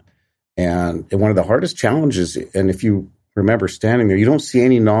showman. And one of the hardest challenges, and if you remember standing there, you don't see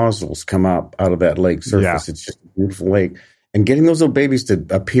any nozzles come up out of that lake surface. Yeah. It's just a beautiful lake. And getting those little babies to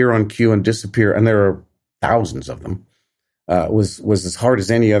appear on cue and disappear, and there are thousands of them, was as hard as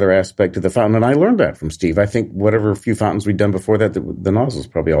any other aspect of the fountain. And I learned that from Steve. I think whatever few fountains we'd done before that, the nozzles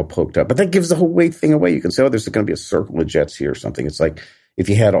probably all poked up. But that gives the whole thing away. You can say, there's going to be a circle of jets here or something. It's like if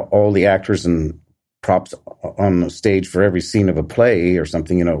you had all the actors and props on the stage for every scene of a play or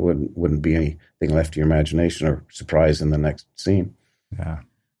something, it wouldn't be anything left to your imagination or surprise in the next scene. Yeah.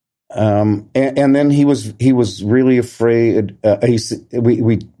 And then he was really afraid.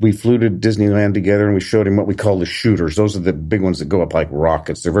 We flew to Disneyland together, and we showed him what we call the shooters. Those are the big ones that go up like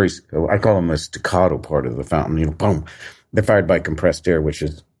rockets. They're I call them the staccato part of the fountain. Boom. They're fired by compressed air, which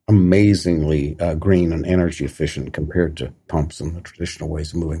is amazingly green and energy efficient compared to pumps and the traditional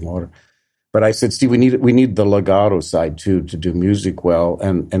ways of moving water. But I said, Steve, we need the legato side too to do music well,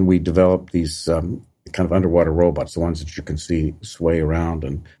 and we developed these kind of underwater robots, the ones that you can see sway around.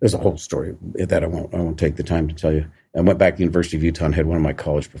 And there's a whole story that I won't take the time to tell you. I went back to the University of Utah and had one of my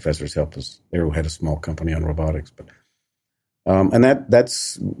college professors help us there who had a small company on robotics. But and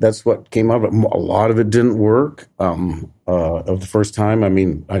that's what came out of it. A lot of it didn't work of the first time. I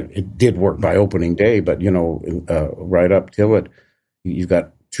mean, it did work by opening day, but right up till it, you've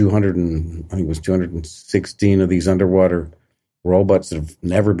got 216 of these underwater robots that have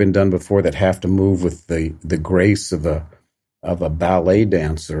never been done before, that have to move with the grace of a ballet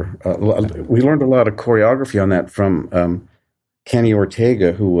dancer. We learned a lot of choreography on that from Kenny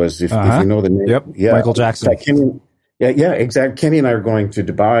Ortega, who was, if you know the name, Michael Jackson. Kenny, exactly. Kenny and I are going to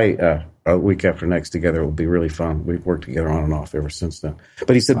Dubai a week after next together. It will be really fun. We've worked together on and off ever since then.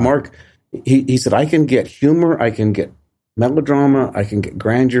 But he said, Mark, he said, I can get humor, I can get melodrama, I can get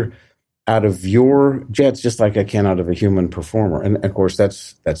grandeur out of your jets just like I can out of a human performer. And of course,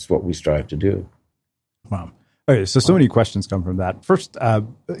 that's what we strive to do. Wow. Okay, so many questions come from that. First,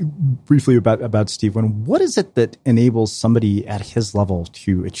 briefly about Steve Wynn, what is it that enables somebody at his level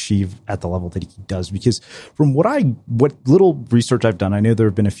to achieve at the level that he does? Because from what little research I've done, I know there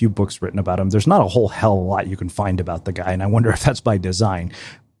have been a few books written about him. There's not a whole hell of a lot you can find about the guy, and I wonder if that's by design.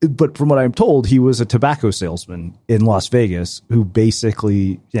 But from what I'm told, he was a tobacco salesman in Las Vegas who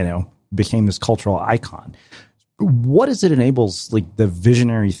basically, became this cultural icon. What is it enables, like, the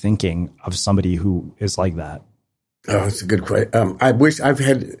visionary thinking of somebody who is like that? Oh, it's a good question. I've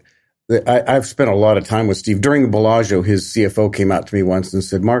spent a lot of time with Steve. During the Bellagio, his CFO came out to me once and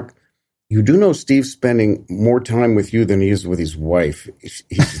said, Mark, you do know Steve's spending more time with you than he is with his wife.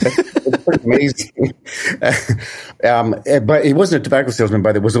 That's pretty amazing. But he wasn't a tobacco salesman,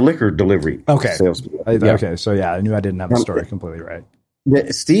 but it was a liquor delivery salesman. Okay, so I knew I didn't have the story completely right.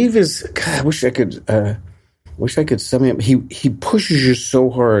 Yeah, Steve is. God, I wish I could sum him up. He pushes you so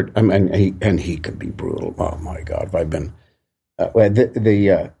hard. And he can be brutal. Oh my God, if I've been. Well,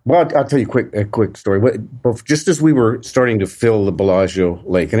 I'll tell you a quick story. Just as we were starting to fill the Bellagio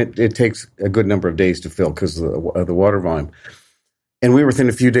Lake, and it takes a good number of days to fill because of the water volume, and we were within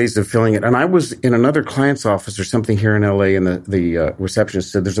a few days of filling it. And I was in another client's office or something here in LA, and the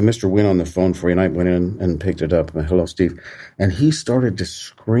receptionist said, "There's a Mr. Wynn on the phone for you." And I went in and picked it up. Hello, Steve. And he started to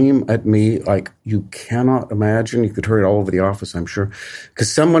scream at me like you cannot imagine. You could hear it all over the office, I'm sure,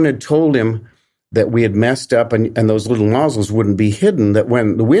 because someone had told him that we had messed up, and those little nozzles wouldn't be hidden, that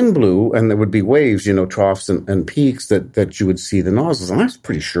when the wind blew and there would be waves, troughs and peaks, that you would see the nozzles. And I was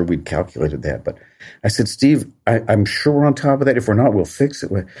pretty sure we'd calculated that. But I said, Steve, I'm sure we're on top of that. If we're not, we'll fix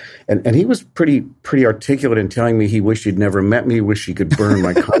it. And he was pretty articulate in telling me he wished he'd never met me, wished he could burn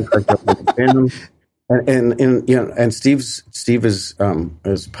my contract up with him. And Steve is a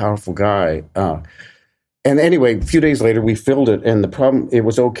powerful guy. And anyway, a few days later, we filled it, and the problem, it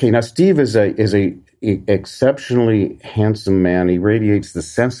was okay. Now, Steve is a exceptionally handsome man. He radiates the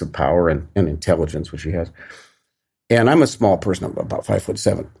sense of power and intelligence, which he has. And I'm a small person. I'm about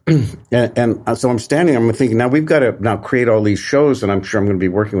 5'7". and so I'm standing, I'm thinking, now we've got to now create all these shows, and I'm sure I'm going to be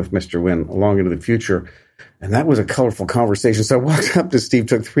working with Mr. Wynn long into the future. And that was a colorful conversation. So I walked up to Steve,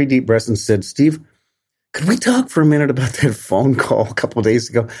 took 3 deep breaths, and said, Steve, could we talk for a minute about that phone call a couple of days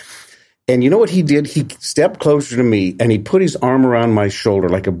ago? And you know what he did? He stepped closer to me, and he put his arm around my shoulder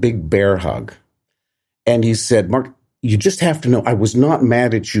like a big bear hug. And he said, Mark, you just have to know, I was not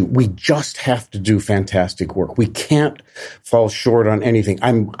mad at you. We just have to do fantastic work. We can't fall short on anything.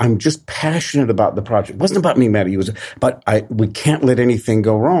 I'm just passionate about the project. It wasn't about me mad at you. It was about we can't let anything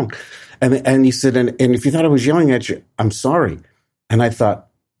go wrong. And he said, and if you thought I was yelling at you, I'm sorry. And I thought,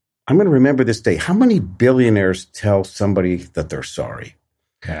 I'm going to remember this day. How many billionaires tell somebody that they're sorry?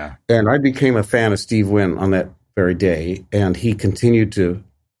 Yeah. And I became a fan of Steve Wynn on that very day. And he continued to,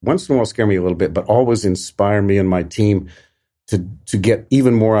 once in a while, scare me a little bit, but always inspire me and my team to get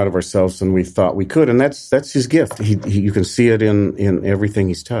even more out of ourselves than we thought we could. And that's his gift. You can see it in everything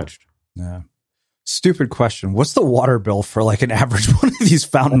he's touched. Yeah. Stupid question. What's the water bill for like an average one of these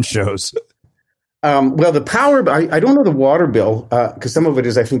fountain shows? Well, the power, I don't know the water bill, because some of it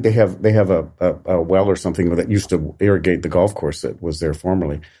is, I think they have a well or something that used to irrigate the golf course that was there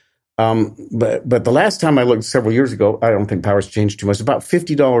formerly. But the last time I looked several years ago, I don't think power's changed too much. It's about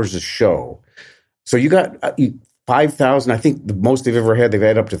 $50 a show. So you got 5,000. I think the most they've ever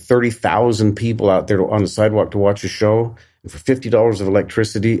had up to 30,000 people out there on the sidewalk to watch a show. And for $50 of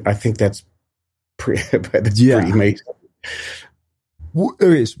electricity, I think that's pretty amazing.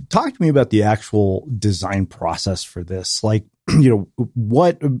 Okay, so talk to me about the actual design process for this. Like,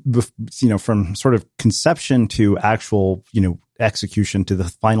 what, from sort of conception to actual, execution to the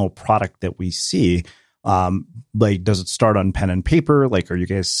final product that we see. Like, does it start on pen and paper? Like, are you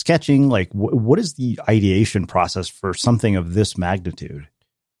guys sketching? Like, what is the ideation process for something of this magnitude?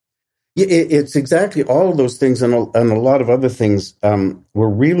 Yeah, it's exactly all of those things and a lot of other things. We're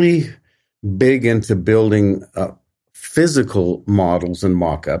really big into building physical models and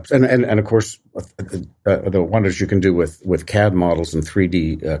mock-ups. And of course, the wonders you can do with CAD models and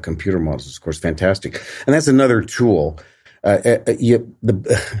 3D computer models is, of course, fantastic. And that's another tool.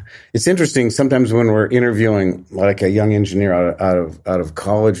 It's interesting sometimes when we're interviewing like a young engineer out of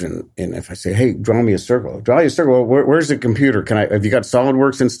college, and if I say, hey, draw me a circle. Where's the computer? Have you got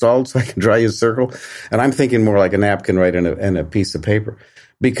SolidWorks installed so I can draw you a circle? And I'm thinking more like a napkin, right, and a piece of paper,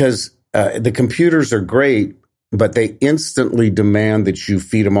 because the computers are great, but they instantly demand that you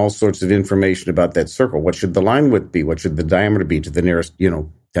feed them all sorts of information about that circle. What should the line width be? What should the diameter be to the nearest, 10th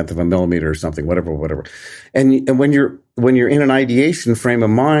of a millimeter or something, whatever. And when you're in an ideation frame of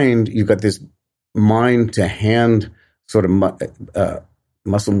mind, you've got this mind to hand sort of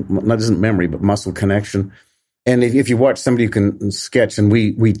muscle, not isn't memory, but muscle connection. And if you watch somebody who can sketch, and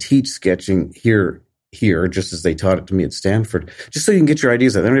we teach sketching here, just as they taught it to me at Stanford, just so you can get your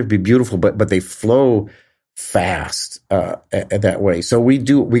ideas out. They don't have to be beautiful, but they flow fast that way. So we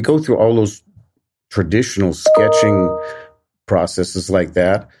go through all those traditional sketching processes like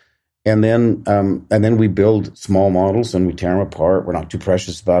that, and then we build small models and we tear them apart. We're not too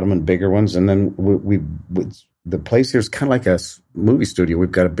precious about them, and bigger ones. And then we the place here is kind of like a movie studio.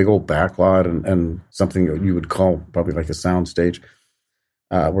 We've got a big old backlot and something you would call probably like a sound stage.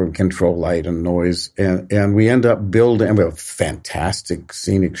 Where we control light and noise, and we end up building. And we have a fantastic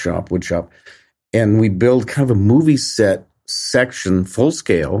scenic wood shop. And we build kind of a movie set section, full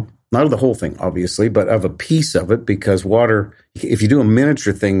scale, not of the whole thing, obviously, but of a piece of it, because water, if you do a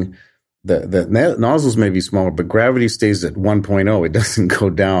miniature thing, the nozzles may be smaller, but gravity stays at 1.0. It doesn't go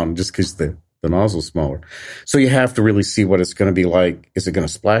down just because the nozzle's smaller. So you have to really see what it's going to be like. Is it going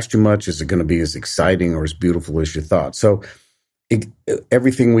to splash too much? Is it going to be as exciting or as beautiful as you thought? So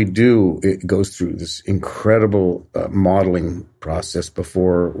everything we do, it goes through this incredible modeling process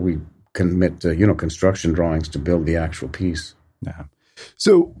before we commit to, construction drawings to build the actual piece. Yeah.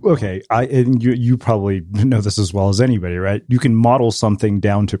 So, okay. And you probably know this as well as anybody, right? You can model something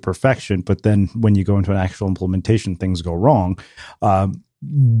down to perfection, but then when you go into an actual implementation, things go wrong.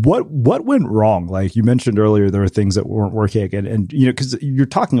 what went wrong? Like you mentioned earlier, there were things that weren't working, and because you're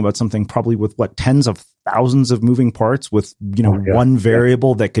talking about something probably with tens of thousands of moving parts with one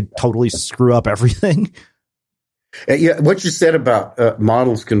variable that could totally screw up everything. Yeah, what you said about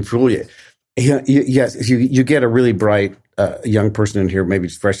models can fool you. Yes, if you get a really bright young person in here, maybe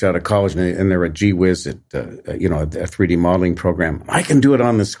just fresh out of college, and they're a gee whiz at a 3D modeling program. I can do it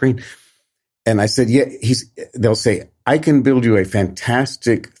on the screen. And I said, yeah, they'll say, I can build you a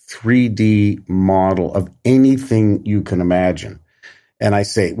fantastic 3D model of anything you can imagine. And I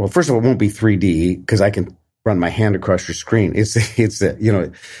say, well, first of all, it won't be 3D because I can run my hand across your screen. It's very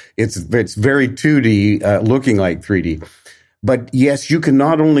 2D, looking like 3D. But yes, you can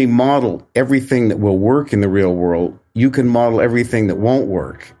not only model everything that will work in the real world, you can model everything that won't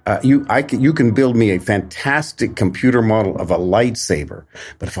work. You can build me a fantastic computer model of a lightsaber.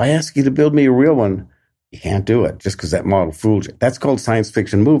 But if I ask you to build me a real one, you can't do it just because that model fooled you. That's called science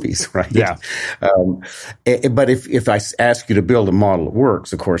fiction movies, right? Yeah. But if I ask you to build a model that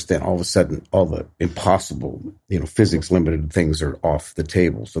works, of course, then all of a sudden all the impossible, physics limited things are off the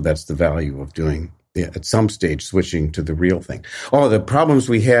table. So that's the value of doing, at some stage, switching to the real thing. Oh, the problems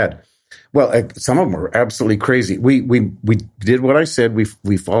we had. Well, some of them were absolutely crazy. We did what I said.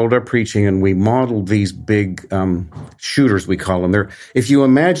 We followed our preaching, and we modeled these big shooters, we call them. If you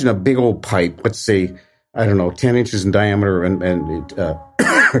imagine a big old pipe, let's say, I don't know, 10 inches in diameter and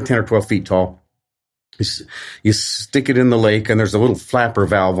 10 or 12 feet tall, you stick it in the lake, and there's a little flapper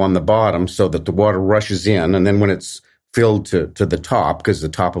valve on the bottom so that the water rushes in, and then when it's filled to the top, because the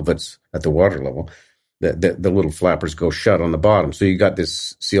top of it's at the water level, the little flappers go shut on the bottom. So you got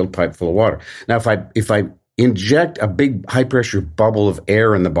this sealed pipe full of water. Now, if I inject a big high pressure bubble of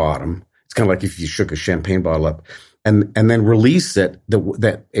air in the bottom, it's kind of like if you shook a champagne bottle up and then release it,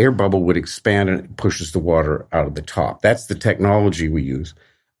 that air bubble would expand and it pushes the water out of the top. That's the technology we use.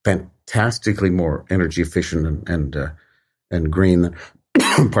 Fantastically more energy efficient and green than,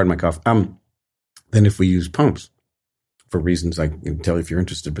 pardon my cough, than if we use pumps. For reasons I can tell you if you're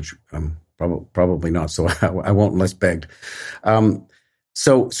interested, but probably not. So I won't unless begged.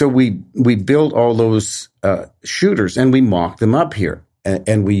 So we built all those shooters and we mocked them up here,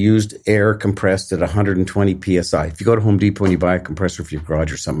 and we used air compressed at 120 psi. If you go to Home Depot and you buy a compressor for your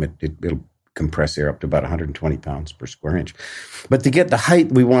garage or something, it'll compress air up to about 120 pounds per square inch. But to get the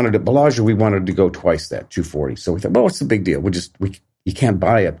height we wanted at Bellagio, we wanted to go twice that, 240. So we thought, well, what's the big deal? You can't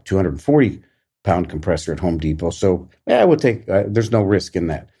buy a 240 pound compressor at Home Depot. So we'll take, there's no risk in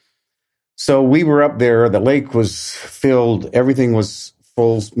that. So we were up there, the lake was filled, everything was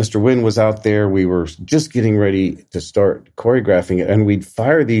full. Mr. Wynn was out there. We were just getting ready to start choreographing it, and we'd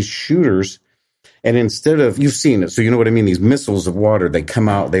fire these shooters. And instead of, you've seen it, so you know what I mean, these missiles of water, they come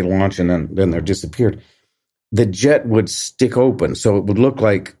out, they launch, and then they're disappeared. The jet would stick open. So it would look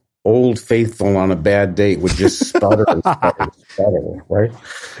like Old Faithful on a bad day. It would just sputter and sputter and sputter, right?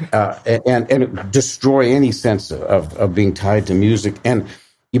 And it destroy any sense of being tied to music. And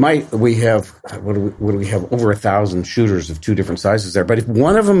we have, what do we have? Over 1,000 shooters of two different sizes there. But if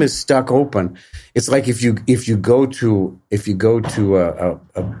one of them is stuck open, it's like if you go to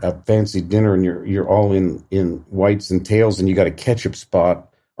a fancy dinner and you're all in whites and tails and you got a ketchup spot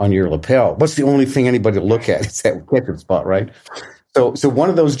on your lapel. What's the only thing anybody will look at? It's that ketchup spot, right? So one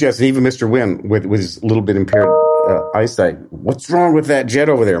of those jets, and even Mr. Wynn with his little bit impaired eyesight, what's wrong with that jet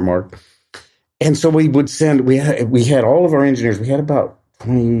over there, Mark? And so we would send. We had all of our engineers. We had about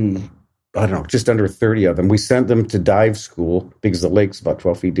 20, I don't know, just under 30 of them. We sent them to dive school because the lake's about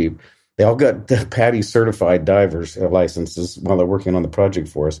 12 feet deep. They all got the PADI certified divers licenses while they're working on the project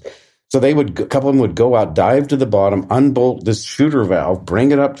for us. So a couple of them would go out, dive to the bottom, unbolt this shooter valve,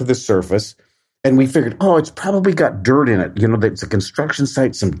 bring it up to the surface. And we figured, it's probably got dirt in it. It's a construction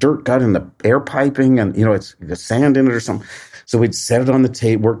site. Some dirt got in the air piping and, it's the sand in it or something. So we'd set it on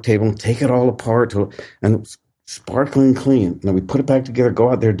the work table, take it all apart, and it was sparkling clean. And then we put it back together,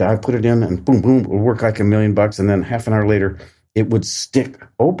 go out there, dive, put it in, and boom, boom, it would work like $1 million. And then half an hour later, it would stick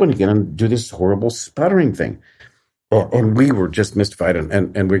open again and do this horrible sputtering thing. And we were just mystified,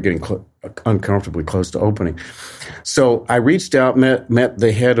 and we're getting uncomfortably close to opening. So I reached out, met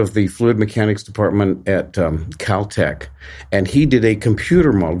the head of the fluid mechanics department at Caltech, and he did a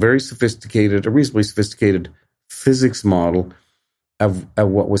computer model, a reasonably sophisticated physics model of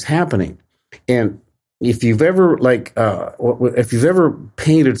what was happening. And if you've ever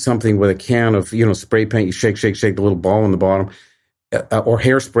painted something with a can of spray paint, you shake the little ball in the bottom. Or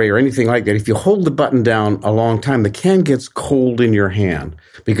hairspray or anything like that, if you hold the button down a long time, the can gets cold in your hand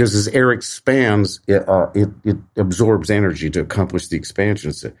because as air expands, it absorbs energy to accomplish the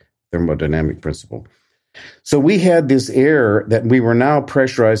expansion. It's a thermodynamic principle. So we had this air that we were now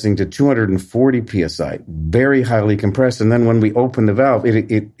pressurizing to 240 psi, very highly compressed. And then when we open the valve,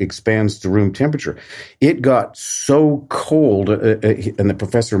 it expands to room temperature. It got so cold, and the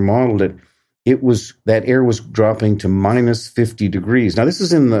professor modeled it. That air was dropping to minus 50 degrees. Now, this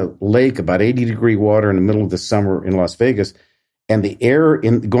is in the lake, about 80-degree water in the middle of the summer in Las Vegas. And the air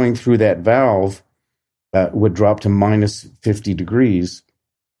going through that valve would drop to minus 50 degrees.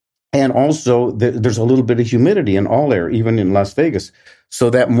 And also, there's a little bit of humidity in all air, even in Las Vegas. So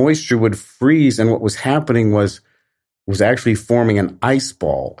that moisture would freeze, and what was happening was actually forming an ice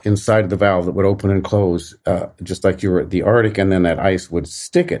ball inside of the valve that would open and close, just like you were at the Arctic, and then that ice would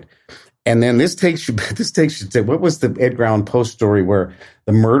stick it. And then this takes you to, what was the Edgar Allan Poe story where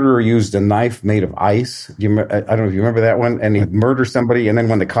the murderer used a knife made of ice? I don't know if you remember that one. And he murdered somebody, and then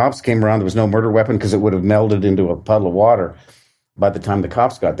when the cops came around, there was no murder weapon because it would have melted into a puddle of water by the time the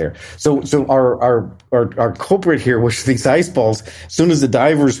cops got there. So our culprit here was these ice balls. As soon as the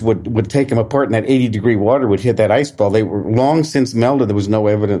divers would take them apart and that 80-degree water would hit that ice ball, they were long since melted. There was no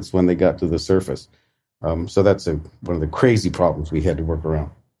evidence when they got to the surface. So that's one of the crazy problems we had to work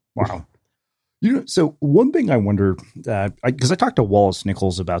around. Wow. So one thing I wonder, because I talked to Wallace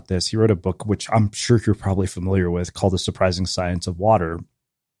Nichols about this. He wrote a book, which I'm sure you're probably familiar with, called The Surprising Science of Water.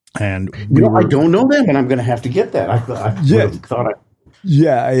 And I don't know that, but I'm going to have to get that.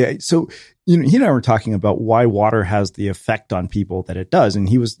 So, he and I were talking about why water has the effect on people that it does. And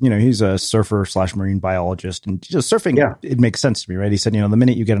he was, he's a surfer / marine biologist, and just surfing, It makes sense to me, right? He said, the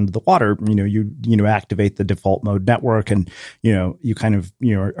minute you get into the water, you activate the default mode network, and, you kind of,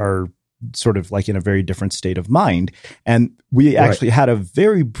 are sort of like in a very different state of mind. And we actually had a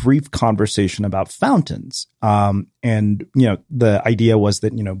very brief conversation about fountains. And, the idea was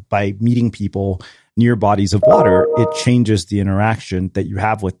that, by meeting people near bodies of water, it changes the interaction that you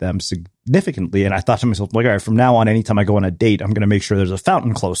have with them significantly. And I thought to myself, like, all right, from now on, anytime I go on a date, I'm going to make sure there's a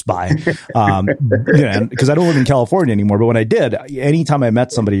fountain close by. Because I don't live in California anymore. But when I did, anytime I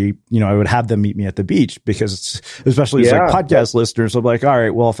met somebody, I would have them meet me at the beach, because especially as like podcast listeners, I'm like, all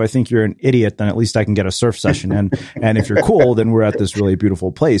right, well, if I think you're an idiot, then at least I can get a surf session. And if you're cool, then we're at this really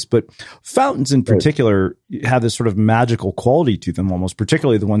beautiful place. But fountains in particular have this sort of magical quality to them, almost,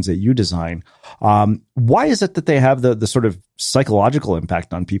 particularly the ones that you design. Why is it that they have the sort of psychological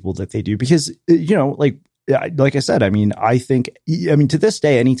impact on people that they do? Because, like I said, I think to this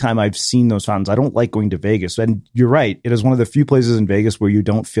day, anytime I've seen those fountains, I don't like going to Vegas. And you're right. It is one of the few places in Vegas where you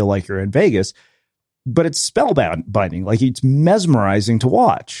don't feel like you're in Vegas, but it's spellbinding. Like, it's mesmerizing to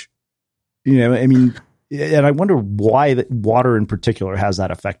watch, and I wonder why that water in particular has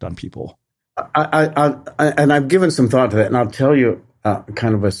that effect on people. And I've given some thought to that, and I'll tell you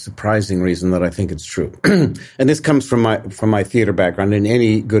kind of a surprising reason that I think it's true. And this comes from my theater background. In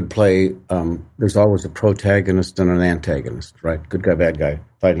any good play, there's always a protagonist and an antagonist, right? Good guy, bad guy,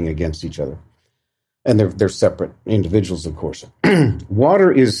 fighting against each other. And they're separate individuals, of course.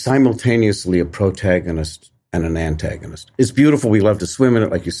 Water is simultaneously a protagonist and an antagonist. It's beautiful. We love to swim in it,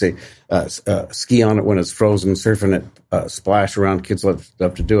 like you say, ski on it when it's frozen, surf in it, splash around. Kids love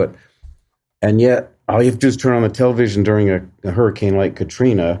to do it. And yet, all you have to do is turn on the television during a hurricane like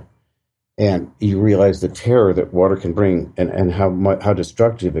Katrina, and you realize the terror that water can bring and how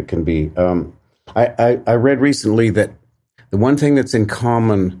destructive it can be. I read recently that the one thing that's in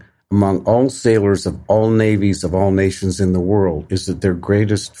common among all sailors of all navies of all nations in the world is that their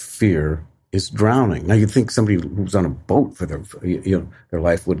greatest fear is drowning. Now, you'd think somebody who's on a boat for their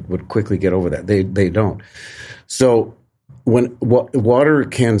life would quickly get over that. They don't. So when water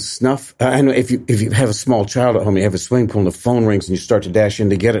can snuff, I know if you have a small child at home, you have a swimming pool and the phone rings and you start to dash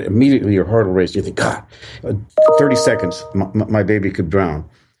in to get it, immediately your heart will race. You think, God, 30 seconds, my baby could drown.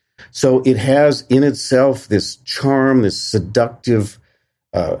 So it has in itself this charm, this seductive,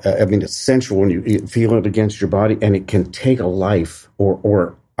 it's sensual when you feel it against your body, and it can take a life or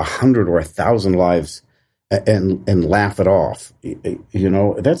 100 or 1,000 lives and laugh it off.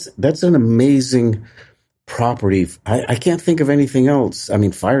 That's an amazing property. I can't think of anything else.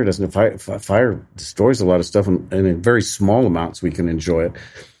 Fire doesn't. Fire destroys a lot of stuff, and in very small amounts we can enjoy it.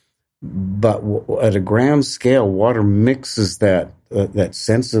 But at a grand scale, water mixes that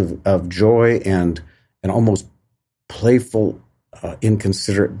sense of joy and almost playful,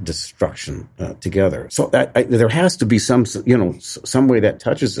 inconsiderate destruction together. So there has to be some way that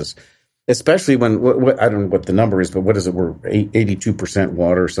touches us. Especially when I don't know what the number is, but what is it? We're 82%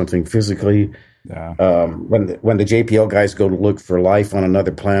 water or something physically. Yeah. When the JPL guys go to look for life on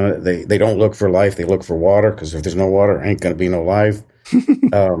another planet, they don't look for life; they look for water, because if there's no water, there ain't going to be no life.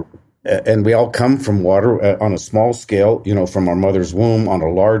 and we all come from water on a small scale, from our mother's womb, on a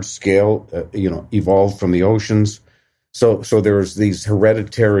large scale, evolved from the oceans. So there's these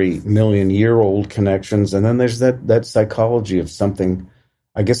hereditary million-year-old connections, and then there's that psychology of something.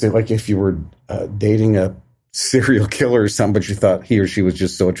 I guess like if you were dating a serial killer or something, but you thought he or she was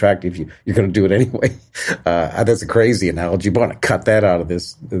just so attractive, you're going to do it anyway. That's a crazy analogy, but I want to cut that out of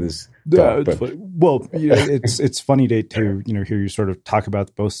this talk. Well, it's funny to hear you sort of talk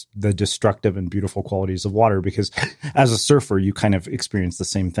about both the destructive and beautiful qualities of water, because as a surfer, you kind of experience the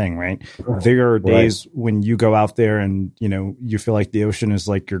same thing, right? There are days when you go out there and you feel like the ocean is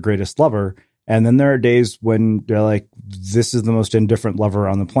like your greatest lover. And then there are days when they're like, this is the most indifferent lover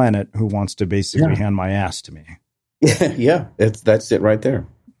on the planet who wants to basically hand my ass to me. Yeah, that's it right there.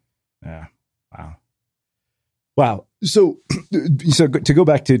 Yeah. Wow. So to go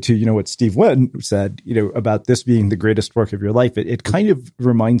back to what Steve Wynn said, about this being the greatest work of your life, it kind of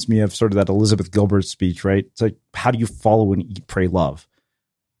reminds me of sort of that Elizabeth Gilbert speech, right? It's like, how do you follow and eat, pray, love?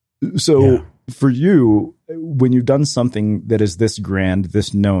 So for you, when you've done something that is this grand,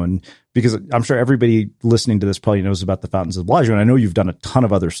 this known, because I'm sure everybody listening to this probably knows about the Fountains of Bellagio, and I know you've done a ton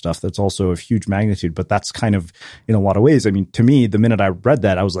of other stuff that's also of huge magnitude, but that's kind of, in a lot of ways, I mean, to me, the minute I read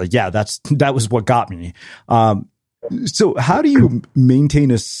that, I was like, yeah, that was what got me. So how do you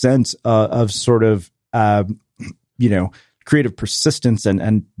maintain a sense of sort of, creative persistence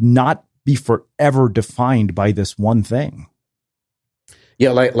and not be forever defined by this one thing?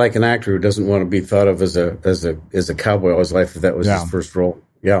 Yeah, like an actor who doesn't want to be thought of as a cowboy all his life if that was his first role.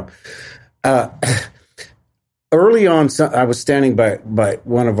 Yeah. Early on, I was standing by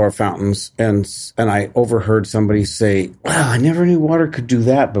one of our fountains, and I overheard somebody say, "Wow, I never knew water could do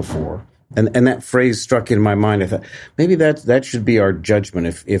that before." And that phrase struck in my mind. I thought maybe that should be our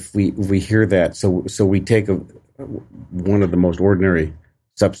judgment if we hear that. So we take one of the most ordinary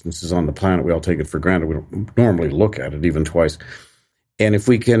substances on the planet. We all take it for granted. We don't normally look at it even twice. And if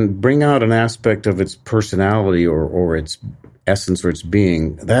we can bring out an aspect of its personality or its essence or its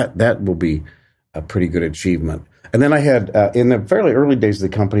being, that will be a pretty good achievement. And then I had, in the fairly early days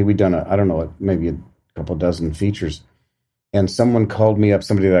of the company, we'd done maybe a couple dozen features. And someone called me up,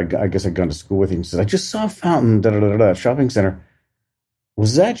 somebody that I guess I'd gone to school with, and he says, "I just saw a fountain, shopping center.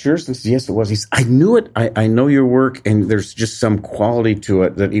 Was that yours?" I said, "Yes, it was." He said, "I knew it. I know your work, and there's just some quality to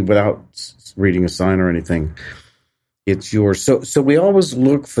it that without reading a sign or anything, it's yours." So we always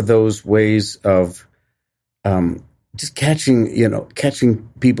look for those ways of just catching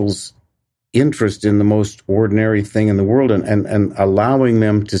people's interest in the most ordinary thing in the world and allowing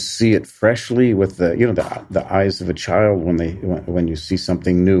them to see it freshly with the eyes of a child when you see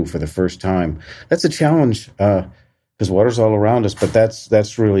something new for the first time. That's a challenge because water's all around us, but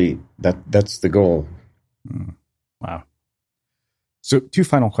that's really that's the goal. Wow. So 2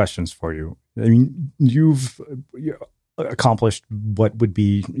 final questions for you. I mean, you've accomplished what would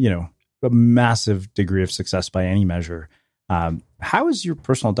be, a massive degree of success by any measure. How has your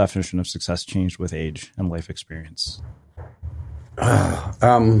personal definition of success changed with age and life experience?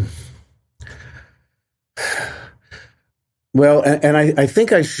 Well, and I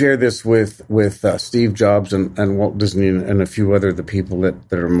think I share this with Steve Jobs and Walt Disney and a few other the people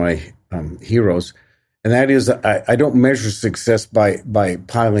that are my heroes. And that is, I don't measure success by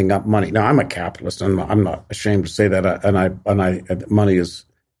piling up money. Now, I'm a capitalist, and I'm not ashamed to say that. And money is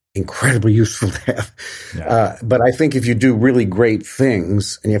incredibly useful to have. Yeah. But I think if you do really great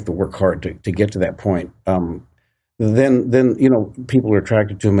things, and you have to work hard to get to that point, then people are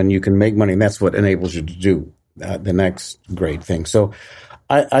attracted to them, and you can make money, and that's what enables you to do the next great thing. So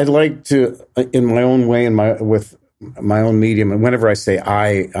I like to, in my own way, with my own medium, and whenever I say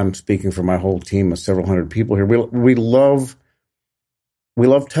I'm speaking for my whole team of several hundred people here. We love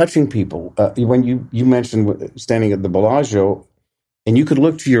touching people. When you mentioned standing at the Bellagio, and you could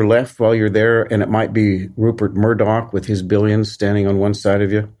look to your left while you're there, and it might be Rupert Murdoch with his billions standing on one side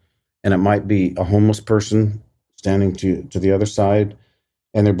of you, and it might be a homeless person standing to the other side,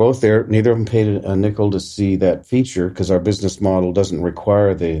 and they're both there. Neither of them paid a nickel to see that feature because our business model doesn't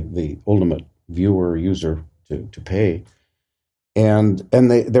require the ultimate viewer or user to pay. And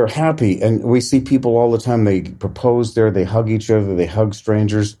they're happy, and we see people all the time. They propose there, they hug each other, they hug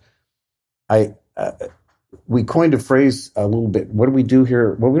strangers. We coined a phrase a little bit. What do we do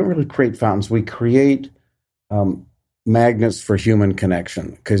here? Well, we don't really create fountains. We create magnets for human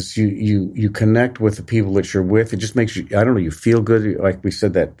connection, because you connect with the people that you're with. It just makes you, you feel good. Like we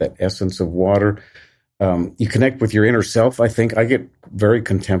said, that essence of water. You connect with your inner self. I think I get very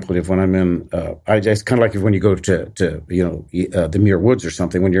contemplative when I'm in. It's kind of like when you go to the Muir Woods or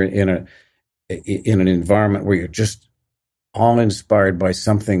something. When you're in an environment where you're just all inspired by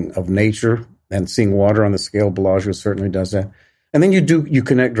something of nature, and seeing water on the scale, Bellagio certainly does that. And then you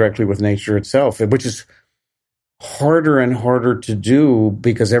connect directly with nature itself, which is harder and harder to do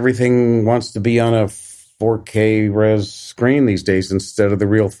because everything wants to be on a 4K res screen these days instead of the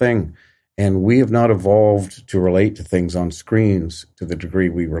real thing. And we have not evolved to relate to things on screens to the degree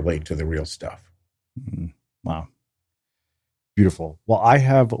we relate to the real stuff. Wow. Beautiful. Well, I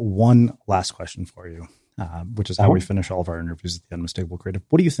have one last question for you, which is how we finish all of our interviews at the Unmistakable Creative.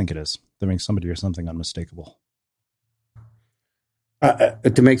 What do you think it is that makes somebody or something unmistakable?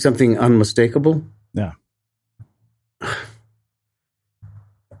 To make something unmistakable? Yeah.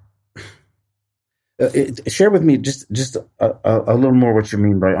 Share with me just a little more what you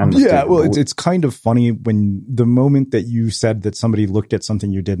mean by unmistakable. Yeah, well, it's kind of funny when the moment that you said that somebody looked at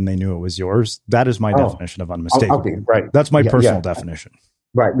something you did and they knew it was yours. That is my definition of unmistakable. Okay, right. That's my personal definition.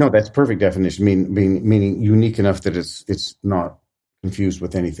 Right. No, that's perfect definition. Meaning unique enough that it's not confused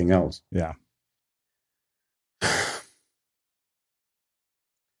with anything else. Yeah.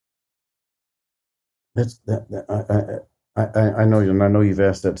 I know you, and I know you've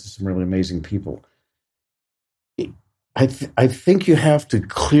asked that to some really amazing people. I think you have to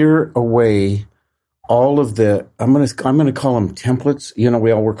clear away all of the. I'm gonna call them templates. You know,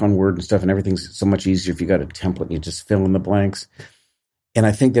 we all work on Word and stuff, and everything's so much easier if you got a template and you just fill in the blanks. And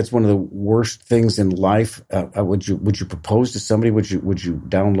I think that's one of the worst things in life. Would you propose to somebody? Would you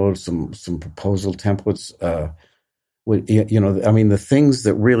download some proposal templates? The things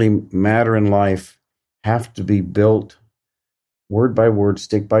that really matter in life have to be built word by word,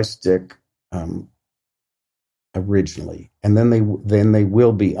 stick by stick, originally, and then they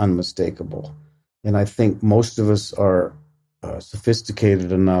will be unmistakable. And I think most of us are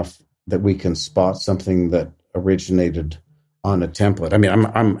sophisticated enough that we can spot something that originated on a template. I mean,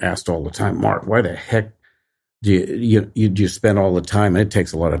 I'm asked all the time, Mark, why the heck do you spend all the time? And it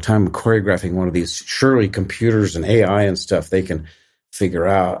takes a lot of time choreographing one of these. Surely computers and AI and stuff, they can figure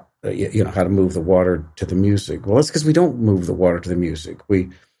out how to move the water to the music. Well, that's because we don't move the water to the music.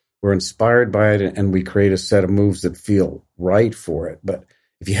 We're inspired by it, and we create a set of moves that feel right for it. But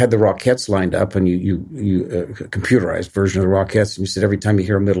if you had the Rockettes lined up and you computerized version of the Rockettes, and you said every time you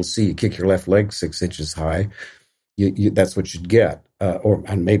hear a middle C, you kick your left leg 6 inches high, that's what you'd get.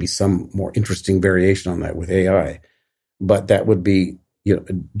 And maybe some more interesting variation on that with AI. But that would be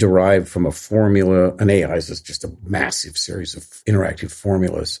derived from a formula. And AI is just a massive series of interactive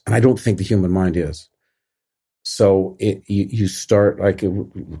formulas. And I don't think the human mind is. So you start like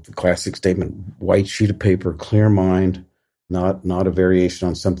the classic statement, white sheet of paper, clear mind, not a variation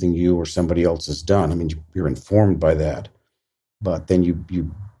on something you or somebody else has done. I mean, you're informed by that, but then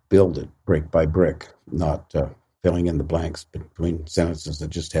you build it brick by brick, not filling in the blanks between sentences that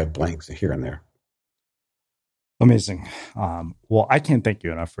just have blanks here and there. Amazing. Well, I can't thank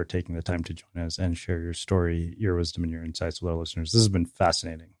you enough for taking the time to join us and share your story, your wisdom, and your insights with our listeners. This has been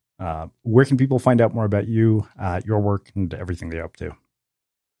fascinating. Where can people find out more about you, your work, and everything they're up to?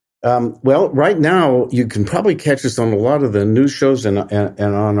 Well, right now, you can probably catch us on a lot of the news shows and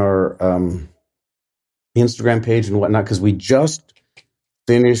on our Instagram page and whatnot, because we just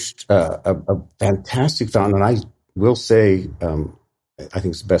finished a fantastic fountain. And I will say, I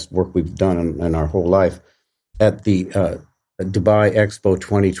think it's the best work we've done in our whole life at the Dubai Expo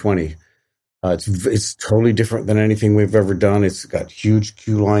 2020. It's totally different than anything we've ever done. It's got huge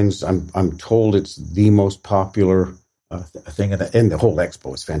queue lines. I'm told it's the most popular thing, and the whole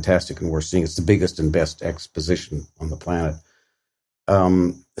expo is fantastic. And we're seeing it's the biggest and best exposition on the planet.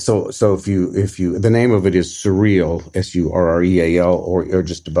 So if you the name of it is Surreal, SURREAL, or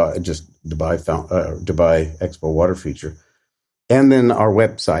just Dubai Expo Water Feature. And then our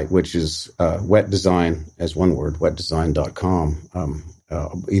website, which is Wet Design, as one word, wetdesign.com,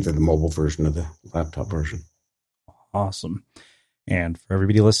 either the mobile version or the laptop version. Awesome. And for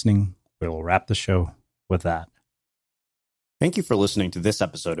everybody listening, we'll wrap the show with that. Thank you for listening to this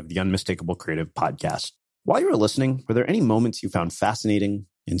episode of the Unmistakable Creative Podcast. While you were listening, were there any moments you found fascinating,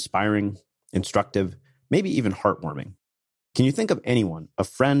 inspiring, instructive, maybe even heartwarming? Can you think of anyone, a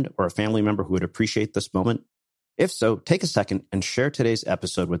friend or a family member who would appreciate this moment? If so, take a second and share today's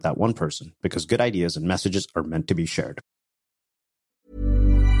episode with that one person, because good ideas and messages are meant to be shared.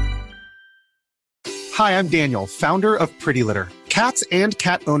 Hi, I'm Daniel, founder of Pretty Litter. Cats and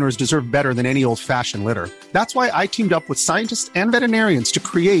cat owners deserve better than any old-fashioned litter. That's why I teamed up with scientists and veterinarians to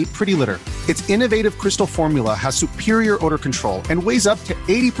create Pretty Litter. Its innovative crystal formula has superior odor control and weighs up to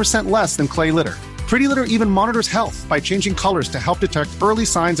 80% less than clay litter. Pretty Litter even monitors health by changing colors to help detect early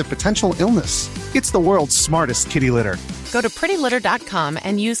signs of potential illness. It's the world's smartest kitty litter. Go to prettylitter.com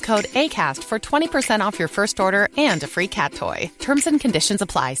and use code ACAST for 20% off your first order and a free cat toy. Terms and conditions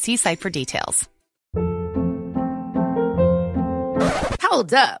apply. See site for details.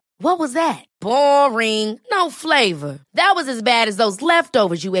 Hold up. What was that? Boring. No flavor. That was as bad as those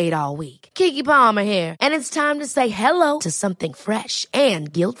leftovers you ate all week. Keke Palmer here, and it's time to say hello to something fresh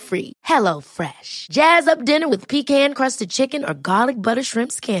and guilt-free. HelloFresh. Jazz up dinner with pecan-crusted chicken or garlic butter shrimp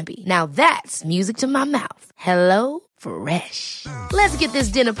scampi. Now that's music to my mouth. HelloFresh. Let's get this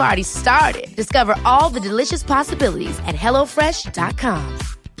dinner party started. Discover all the delicious possibilities at HelloFresh.com.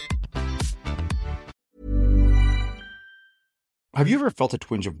 Have you ever felt a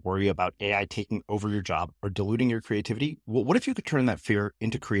twinge of worry about AI taking over your job or diluting your creativity? Well, what if you could turn that fear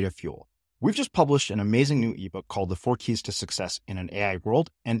into creative fuel? We've just published an amazing new ebook called The 4 Keys to Success in an AI World,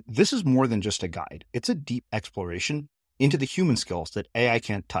 and this is more than just a guide. It's a deep exploration into the human skills that AI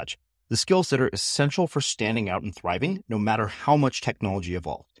can't touch, the skills that are essential for standing out and thriving no matter how much technology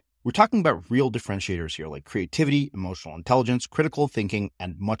evolved. We're talking about real differentiators here like creativity, emotional intelligence, critical thinking,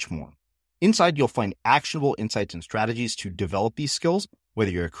 and much more. Inside, you'll find actionable insights and strategies to develop these skills,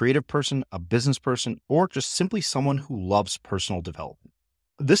 whether you're a creative person, a business person, or just simply someone who loves personal development.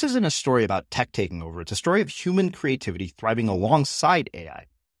 This isn't a story about tech taking over. It's a story of human creativity thriving alongside AI.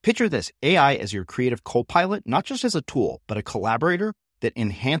 Picture this, AI as your creative co-pilot, not just as a tool, but a collaborator that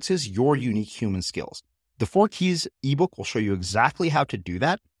enhances your unique human skills. The 4 Keys ebook will show you exactly how to do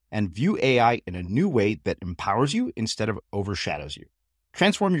that and view AI in a new way that empowers you instead of overshadows you.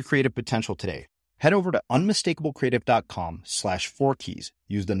 Transform your creative potential today. Head over to unmistakablecreative.com/4keys.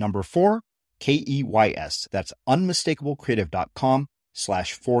 Use the number 4, KEYS. That's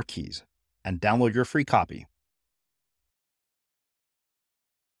unmistakablecreative.com/4keys and download your free copy.